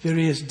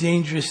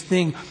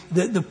thing.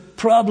 The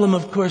problem,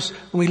 of course,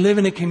 when we live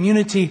in a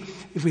community,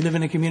 if we live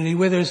in a community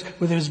where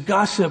there's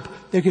gossip,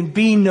 there can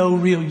be no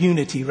real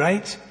unity,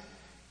 right?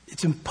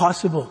 It's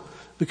impossible.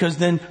 Because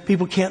then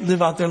people can't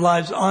live out their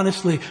lives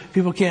honestly.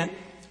 People can't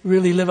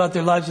really live out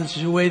their lives in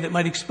such a way that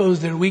might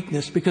expose their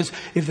weakness, because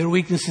if their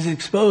weakness is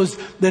exposed,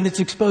 then it's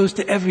exposed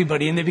to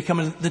everybody and they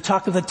become the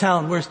talk of the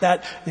town. Worse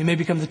that, they may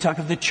become the talk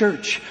of the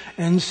church.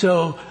 And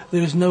so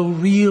there's no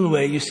real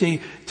way, you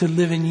see, to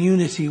live in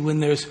unity when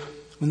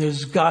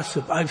there's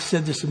gossip. I've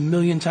said this a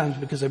million times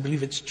because I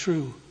believe it's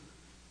true.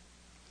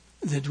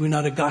 That we're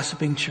not a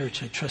gossiping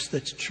church. I trust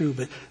that's true,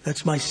 but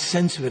that's my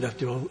sense of it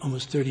after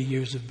almost 30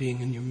 years of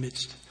being in your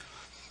midst.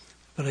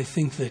 But I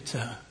think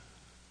that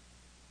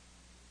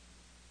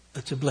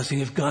that's a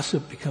blessing. If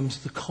gossip becomes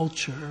the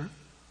culture,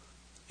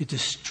 it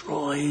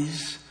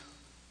destroys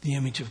the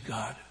image of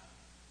God.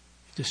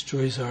 It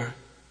destroys our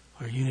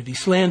unity.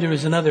 Slander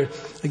is another.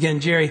 Again,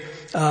 Jerry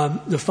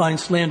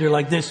defines slander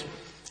like this.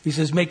 He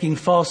says, making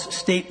false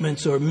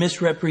statements or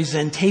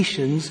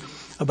misrepresentations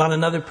about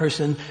another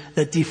person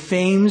that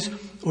defames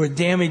or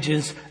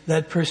damages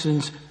that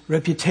person's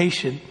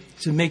reputation.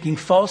 So making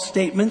false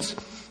statements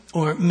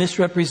or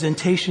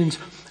misrepresentations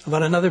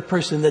about another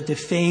person that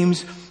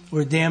defames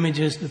or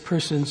damages the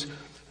person's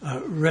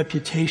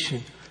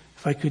reputation.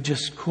 If I could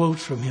just quote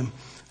from him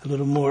a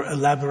little more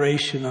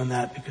elaboration on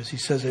that, because he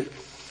says it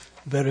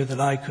better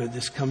than I could.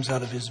 This comes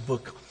out of his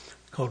book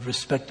called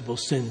Respectable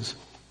Sins,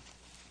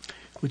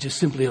 which is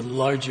simply a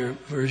larger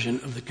version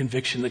of the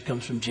conviction that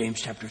comes from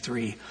James chapter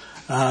 3.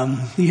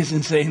 He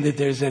isn't saying that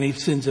there's any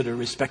sins that are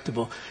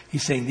respectable.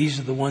 He's saying these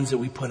are the ones that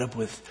we put up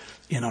with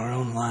in our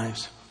own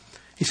lives.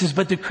 He says,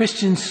 but the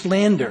Christian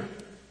slander.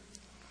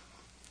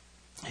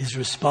 His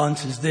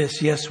response is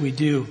this: yes, we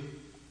do.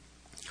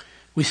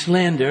 We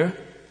slander.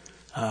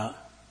 Sorry,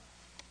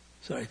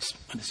 I just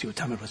wanted to see what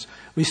time it was.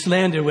 We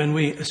slander when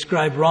we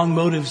ascribe wrong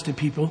motives to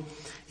people,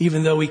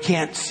 even though we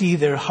can't see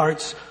their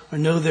hearts or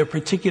know their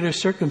particular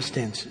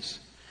circumstances.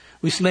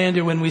 We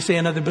slander when we say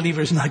another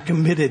believer is not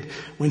committed,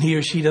 when he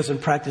or she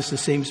doesn't practice the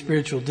same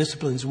spiritual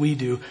disciplines we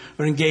do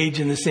or engage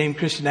in the same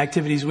Christian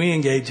activities we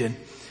engage in.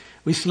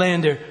 We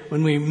slander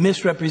when we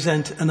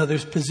misrepresent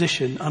another's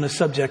position on a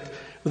subject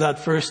without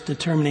first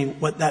determining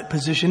what that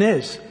position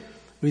is.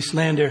 We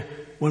slander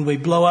when we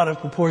blow out of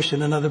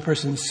proportion another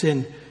person's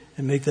sin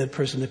and make that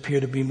person appear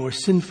to be more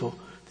sinful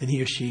than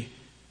he or she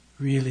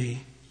really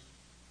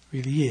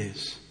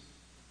is.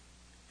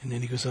 And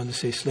then he goes on to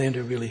say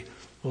slander really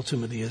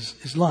ultimately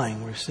is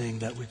lying. We're saying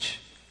that which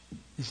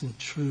isn't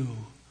true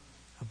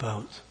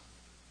about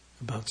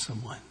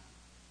someone.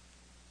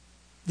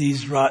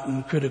 These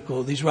rotten,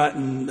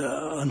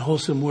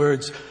 unwholesome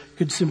words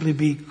could simply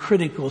be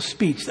critical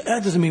speech.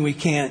 That doesn't mean we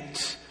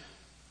can't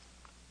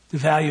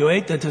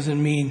evaluate. That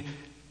doesn't mean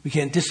we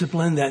can't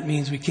discipline. That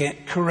means we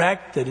can't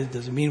correct. That it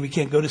doesn't mean we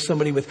can't go to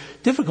somebody with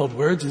difficult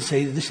words and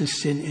say, this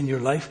is sin in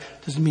your life.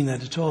 It doesn't mean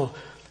that at all.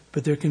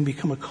 But there can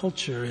become a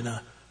culture in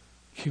a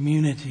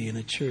community, in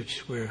a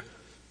church, where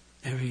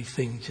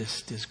everything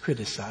just is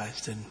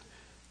criticized and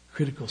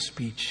critical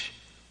speech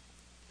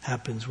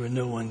happens where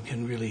no one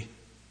can really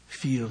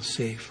feel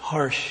safe.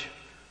 Harsh,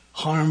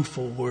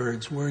 harmful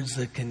words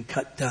that can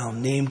cut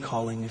down, name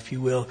calling, if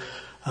you will,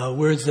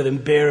 words that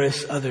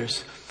embarrass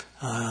others.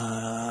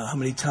 How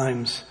many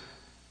times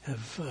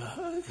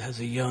has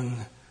a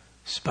young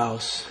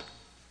spouse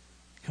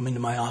come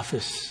into my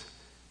office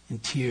in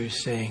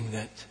tears saying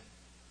that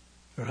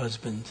her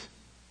husband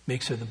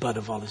makes her the butt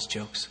of all his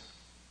jokes,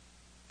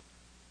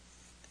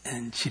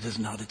 and she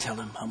doesn't know how to tell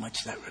him how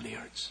much that really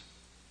hurts.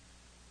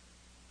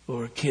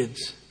 Or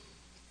kids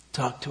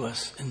talk to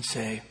us and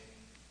say,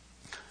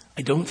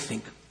 I don't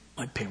think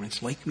my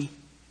parents like me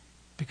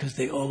because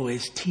they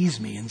always tease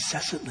me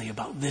incessantly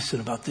about this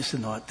and about this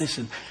and about this,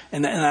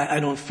 and I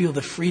don't feel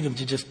the freedom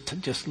to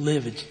just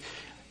live.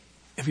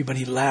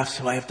 Everybody laughs,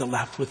 so I have to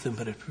laugh with them,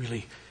 but it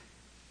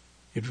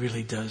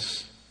really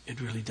does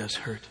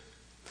hurt.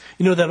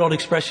 You know that old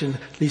expression,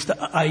 at least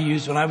I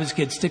used when I was a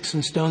kid, sticks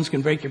and stones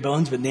can break your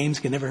bones, but names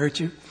can never hurt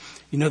you?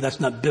 You know that's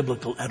not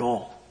biblical at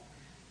all.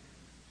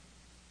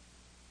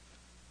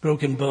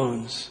 Broken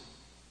bones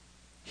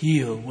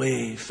heal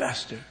way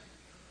faster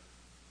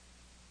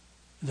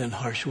than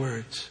harsh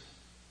words.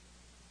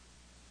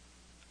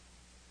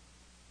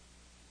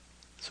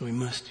 So we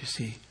must, you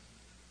see,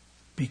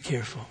 be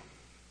careful.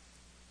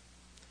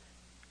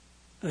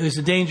 There's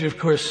a danger, of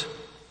course,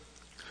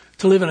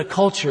 to live in a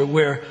culture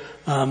where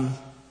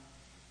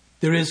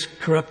there is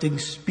corrupting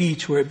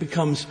speech, where it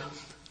becomes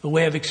a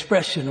way of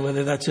expression,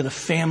 whether that's in a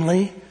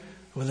family,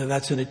 whether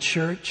that's in a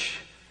church,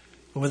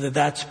 or whether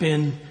that's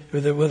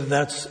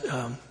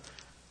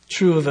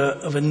true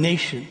of a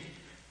nation.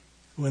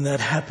 When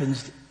that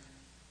happens,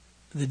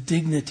 the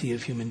dignity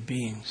of human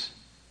beings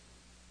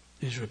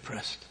is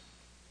repressed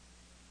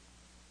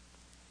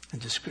and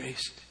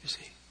disgraced, you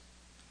see.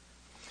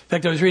 In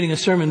fact, I was reading a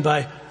sermon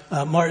by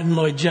Martin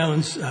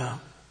Lloyd-Jones,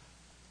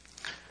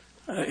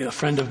 a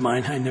friend of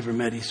mine. I never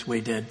met. He's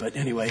way dead, but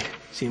anyway,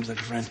 seems like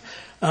a friend.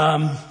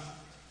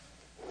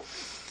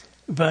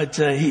 But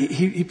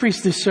he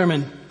preached this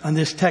sermon on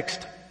this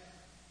text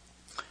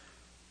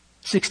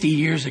 60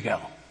 years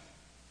ago.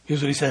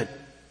 Here's what he said.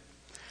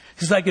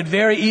 He says, I could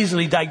very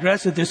easily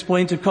digress at this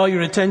point to call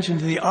your attention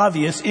to the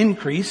obvious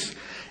increase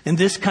in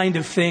this kind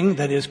of thing,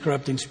 that is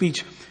corrupting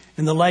speech,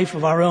 in the life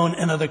of our own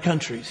and other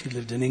countries. He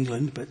lived in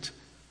England, but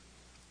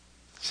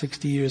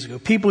 60 years ago.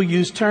 People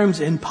use terms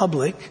in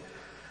public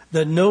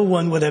that no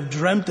one would have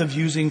dreamt of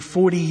using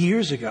 40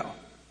 years ago.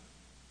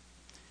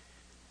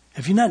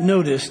 Have you not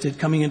noticed it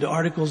coming into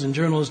articles and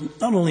journals,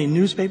 not only in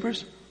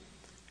newspapers?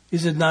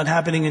 Is it not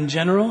happening in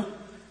general?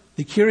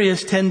 The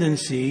curious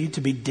tendency to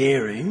be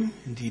daring,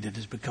 indeed it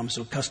has become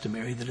so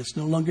customary that it's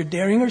no longer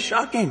daring or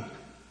shocking.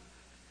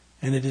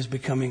 And it is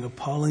becoming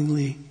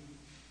appallingly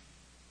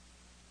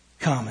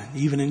common.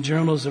 Even in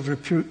journals of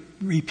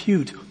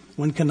repute,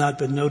 one cannot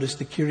but notice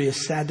the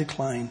curious sad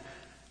decline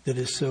that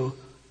is so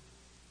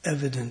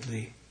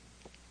evidently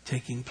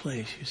taking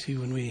place. You see,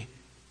 when we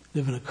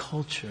live in a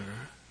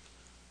culture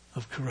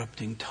of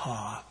corrupting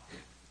talk,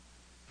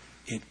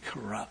 it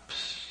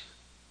corrupts.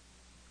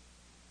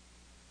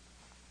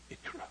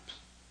 It corrupts.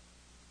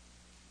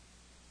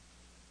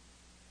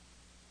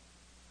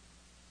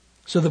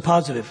 So the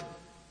positive.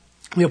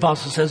 The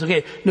apostle says,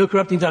 okay, no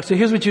corrupting talk. So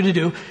here's what you're to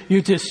do.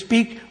 You're to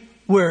speak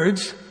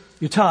words.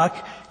 Your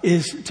talk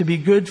is to be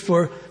good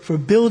for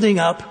building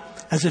up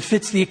as it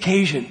fits the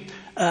occasion.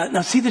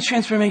 Now see the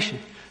transformation.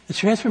 The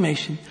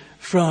transformation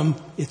from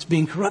it's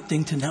being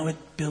corrupting to now it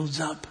builds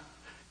up,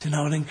 to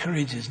now it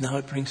encourages, now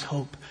it brings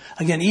hope.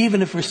 Again,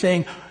 even if we're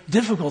saying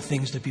difficult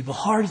things to people,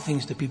 hard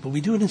things to people,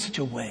 we do it in such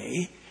a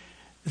way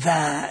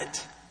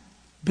that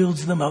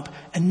builds them up.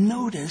 And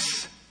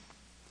notice,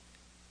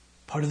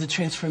 part of the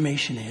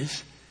transformation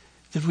is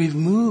that we've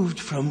moved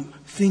from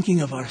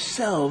thinking of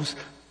ourselves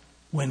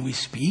when we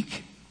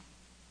speak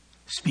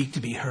to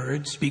be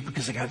heard, speak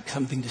because I got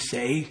something to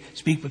say,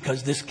 speak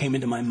because this came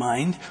into my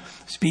mind,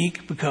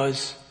 speak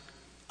because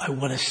I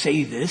want to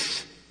say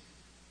this,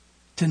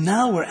 to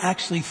now we're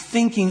actually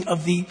thinking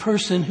of the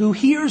person who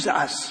hears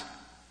us.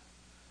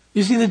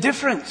 You see the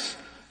difference?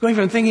 Going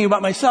from thinking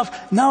about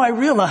myself, now I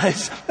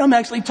realize I'm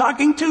actually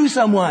talking to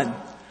someone.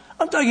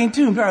 I'm talking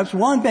to perhaps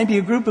one, maybe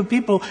a group of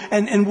people,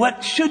 and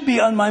what should be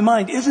on my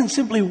mind isn't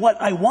simply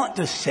what I want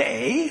to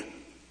say,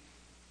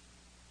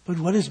 but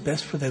what is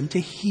best for them to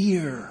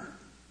hear.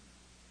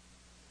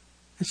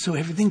 And so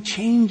everything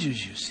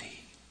changes, you see,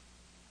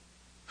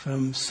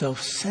 from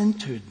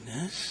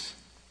self-centeredness,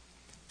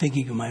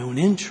 thinking of my own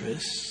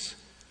interests,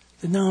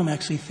 that now I'm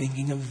actually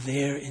thinking of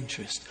their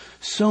interest.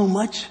 So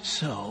much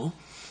so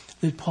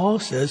that Paul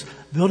says,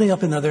 building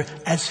up another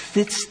as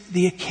fits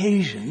the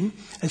occasion,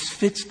 as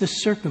fits the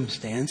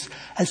circumstance,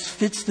 as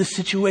fits the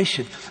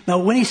situation. Now,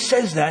 when he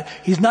says that,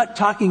 he's not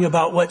talking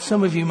about what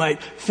some of you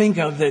might think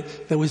of,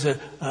 that there was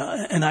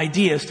an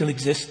idea, still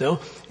exists though,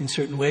 in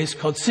certain ways,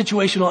 called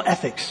situational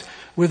ethics,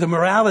 where the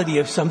morality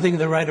of something,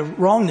 the right or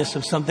wrongness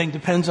of something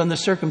depends on the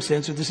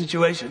circumstance or the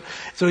situation.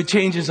 So it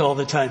changes all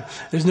the time.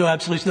 There's no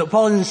absolute. No,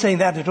 Paul isn't saying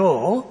that at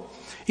all.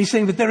 He's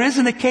saying that there is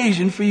an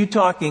occasion for you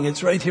talking.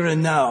 It's right here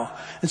and now.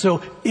 And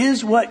so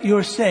is what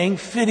you're saying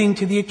fitting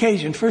to the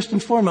occasion? First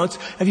and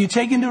foremost, have you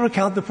taken into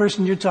account the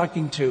person you're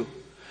talking to?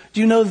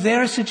 Do you know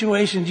their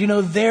situation? Do you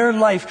know their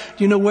life?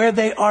 Do you know where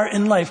they are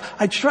in life?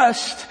 I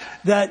trust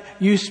that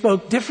you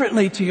spoke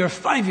differently to your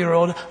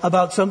 5-year-old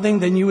about something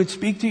than you would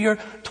speak to your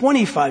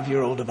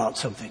 25-year-old about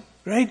something.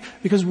 Right?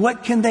 Because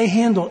what can they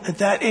handle at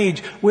that age?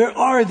 Where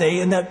are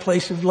they in that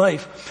place of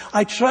life?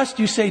 I trust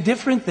you say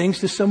different things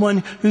to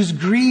someone who's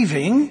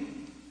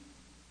grieving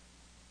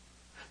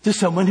to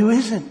someone who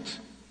isn't.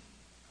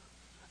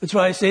 That's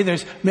why I say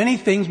there's many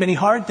things, many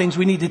hard things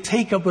we need to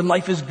take up when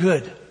life is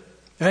good.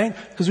 Right?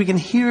 Because we can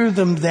hear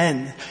them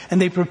then.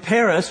 And they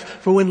prepare us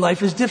for when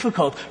life is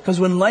difficult. Because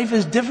when life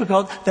is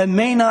difficult, that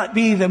may not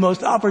be the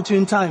most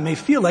opportune time. It may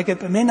feel like it,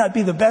 but may not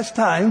be the best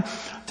time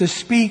to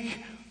speak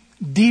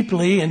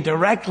deeply and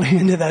directly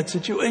into that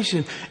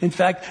situation. In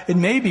fact, it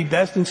may be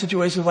best in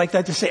situations like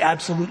that to say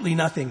absolutely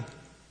nothing,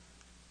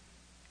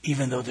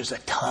 even though there's a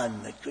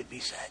ton that could be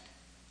said.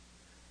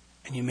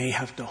 And you may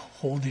have to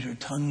hold your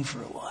tongue for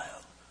a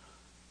while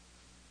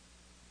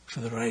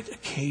for the right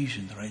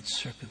occasion, the right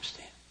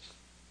circumstance.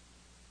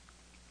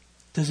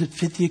 Does it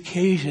fit the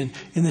occasion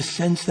in the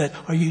sense that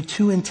are you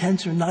too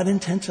intense or not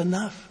intense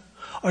enough?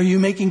 Are you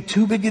making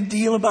too big a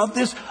deal about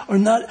this or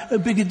not a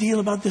big a deal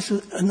about this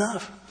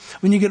enough?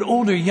 When you get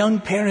older, young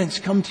parents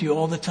come to you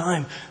all the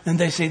time and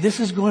they say, this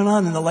is going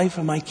on in the life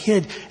of my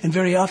kid. And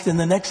very often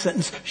the next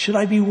sentence, should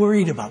I be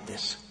worried about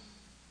this?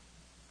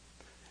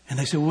 And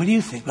I say, what do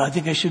you think? Well, I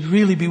think I should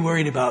really be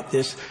worried about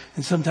this.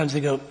 And sometimes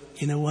they go,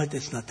 you know what?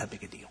 It's not that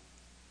big a deal.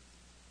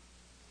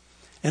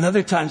 And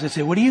other times I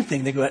say, what do you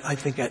think? They go, I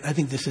think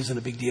this isn't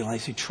a big deal. And I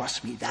say,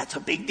 trust me, that's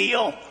a big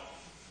deal.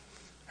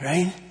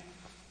 Right?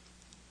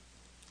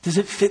 Does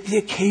it fit the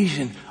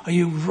occasion? Are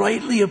you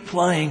rightly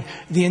applying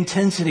the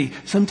intensity?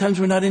 Sometimes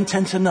we're not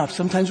intense enough.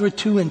 Sometimes we're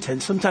too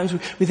intense. Sometimes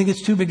we think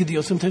it's too big a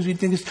deal. Sometimes we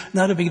think it's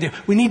not a big deal.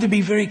 We need to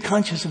be very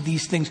conscious of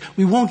these things.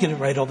 We won't get it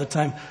right all the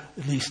time.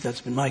 At least that's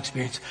been my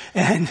experience.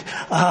 And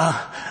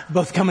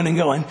both coming and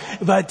going.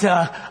 But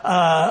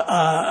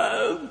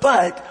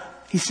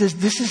he says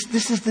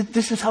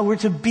this is how we're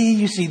to be,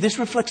 you see. This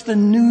reflects the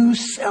new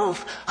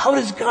self. How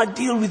does God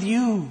deal with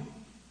you?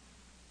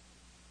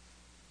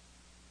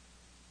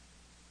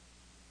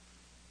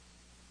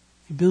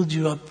 He builds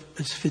you up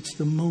as fits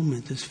the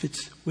moment, as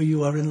fits where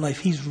you are in life.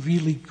 He's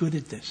really good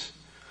at this.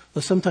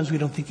 Well, sometimes we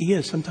don't think he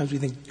is. Sometimes we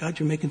think, God,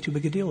 you're making too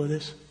big a deal of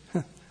this.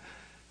 And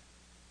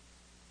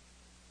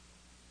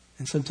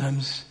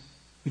sometimes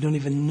we don't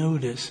even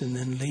notice, and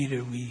then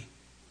later we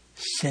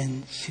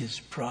sense his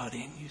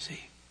prodding, you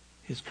see,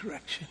 his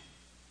correction,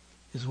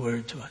 his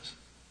word to us.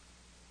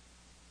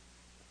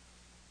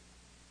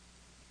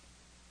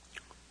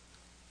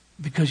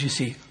 Because, you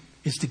see,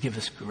 it's to give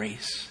us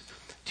grace.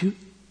 Do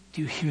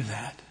you hear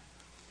that?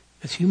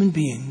 As human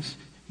beings,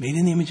 made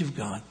in the image of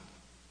God,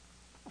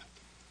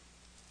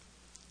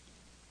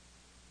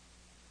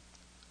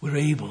 we're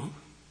able,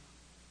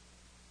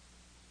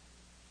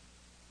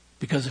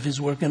 because of his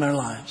work in our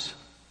lives,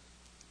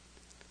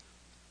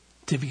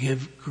 to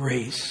give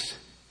grace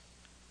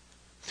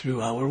through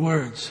our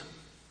words.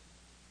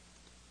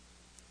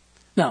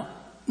 Now,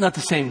 not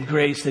the same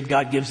grace that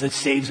God gives that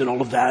saves and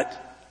all of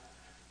that,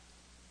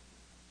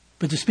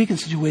 but to speak in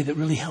such a way that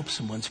really helps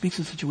someone, speaks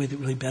in such a way that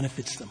really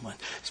benefits someone,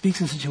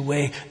 speaks in such a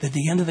way that at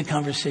the end of the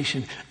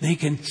conversation, they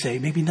can say,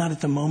 maybe not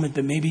at the moment,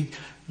 but maybe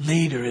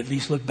later at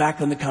least look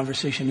back on the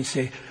conversation and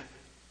say,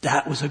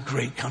 that was a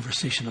great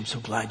conversation. I'm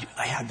so glad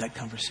I had that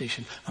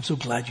conversation. I'm so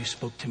glad you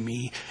spoke to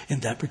me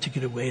in that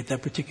particular way at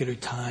that particular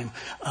time.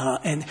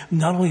 And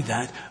not only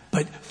that,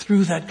 but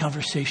through that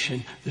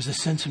conversation, there's a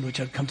sense in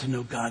which I've come to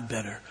know God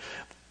better.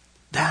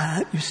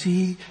 That, you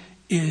see,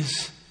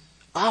 is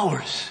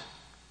ours.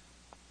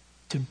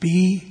 To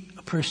be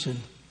a person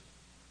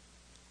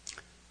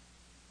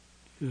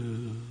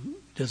who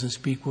doesn't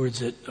speak words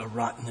that are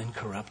rotten and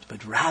corrupt,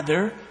 but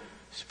rather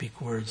speak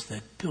words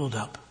that build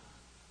up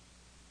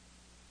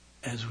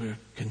as we're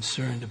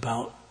concerned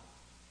about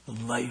the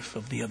life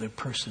of the other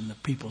person, the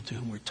people to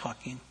whom we're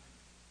talking,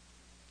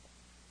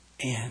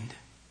 and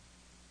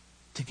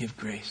to give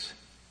grace.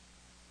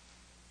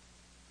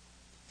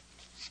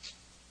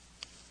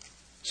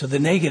 So the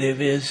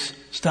negative is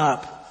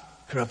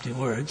stop corrupting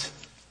words.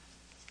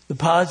 The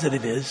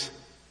positive is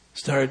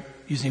start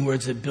using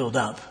words that build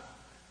up.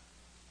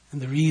 And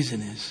the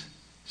reason is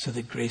so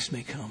that grace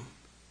may come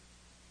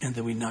and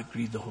that we not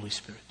grieve the Holy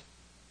Spirit.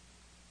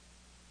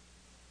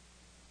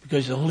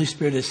 Because the Holy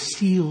Spirit has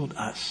sealed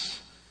us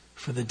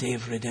for the day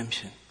of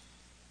redemption.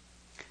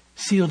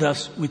 Sealed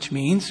us, which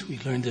means, we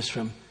learned this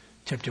from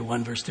chapter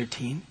 1, verse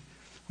 13.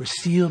 We're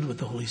sealed with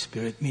the Holy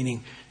Spirit,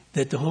 meaning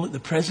that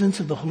the presence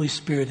of the Holy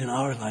Spirit in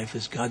our life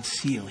is God's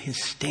seal,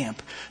 his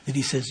stamp, that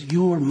he says,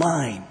 you're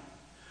mine.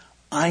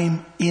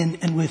 I'm in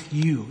and with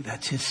you.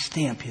 That's his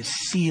stamp, his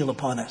seal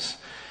upon us.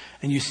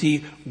 And you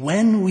see,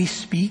 when we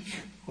speak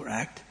or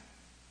act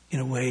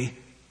in a way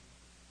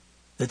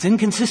that's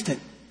inconsistent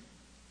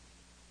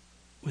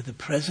with the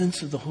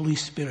presence of the Holy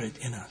Spirit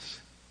in us,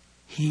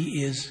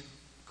 he is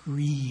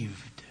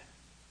grieved.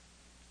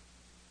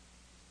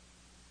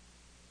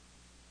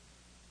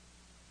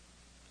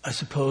 I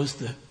suppose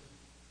the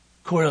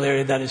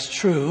corollary of that is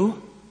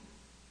true,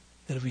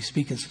 that if we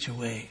speak in such a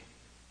way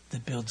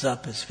that builds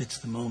up as fits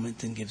the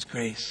moment and gives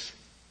grace,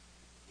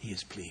 he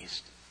is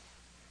pleased.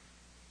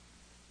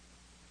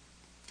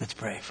 Let's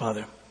pray.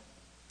 Father,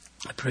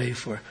 I pray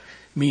for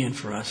me and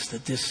for us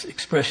that this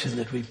expression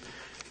that we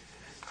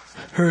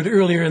heard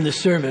earlier in the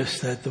service,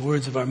 that the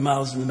words of our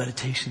mouths and the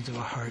meditations of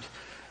our heart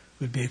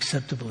would be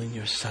acceptable in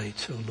your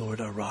sight, O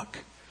Lord, our rock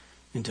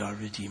and our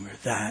Redeemer.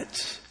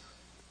 That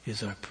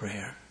is our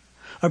prayer.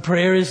 Our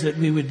prayer is that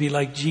we would be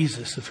like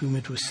Jesus, of whom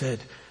it was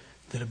said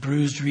that a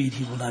bruised reed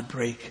he will not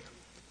break,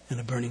 and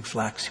a burning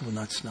flax he will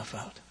not snuff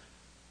out.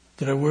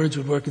 That our words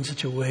would work in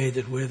such a way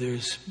that where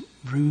there's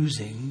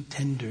bruising,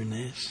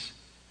 tenderness,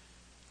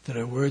 that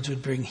our words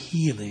would bring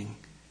healing,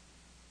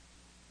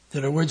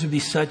 that our words would be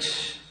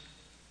such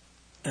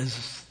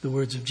as the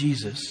words of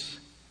Jesus,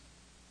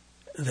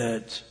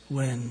 that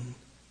when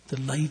the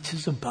light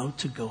is about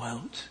to go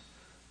out,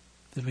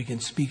 that we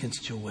can speak in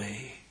such a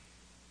way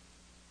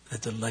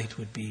that the light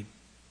would be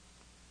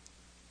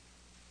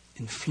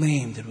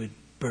inflamed, that it would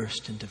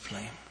burst into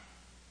flame.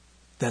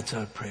 That's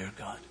our prayer,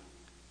 God.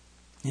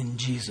 In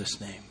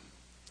Jesus' name,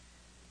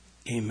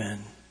 amen.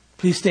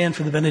 Please stand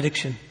for the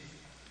benediction.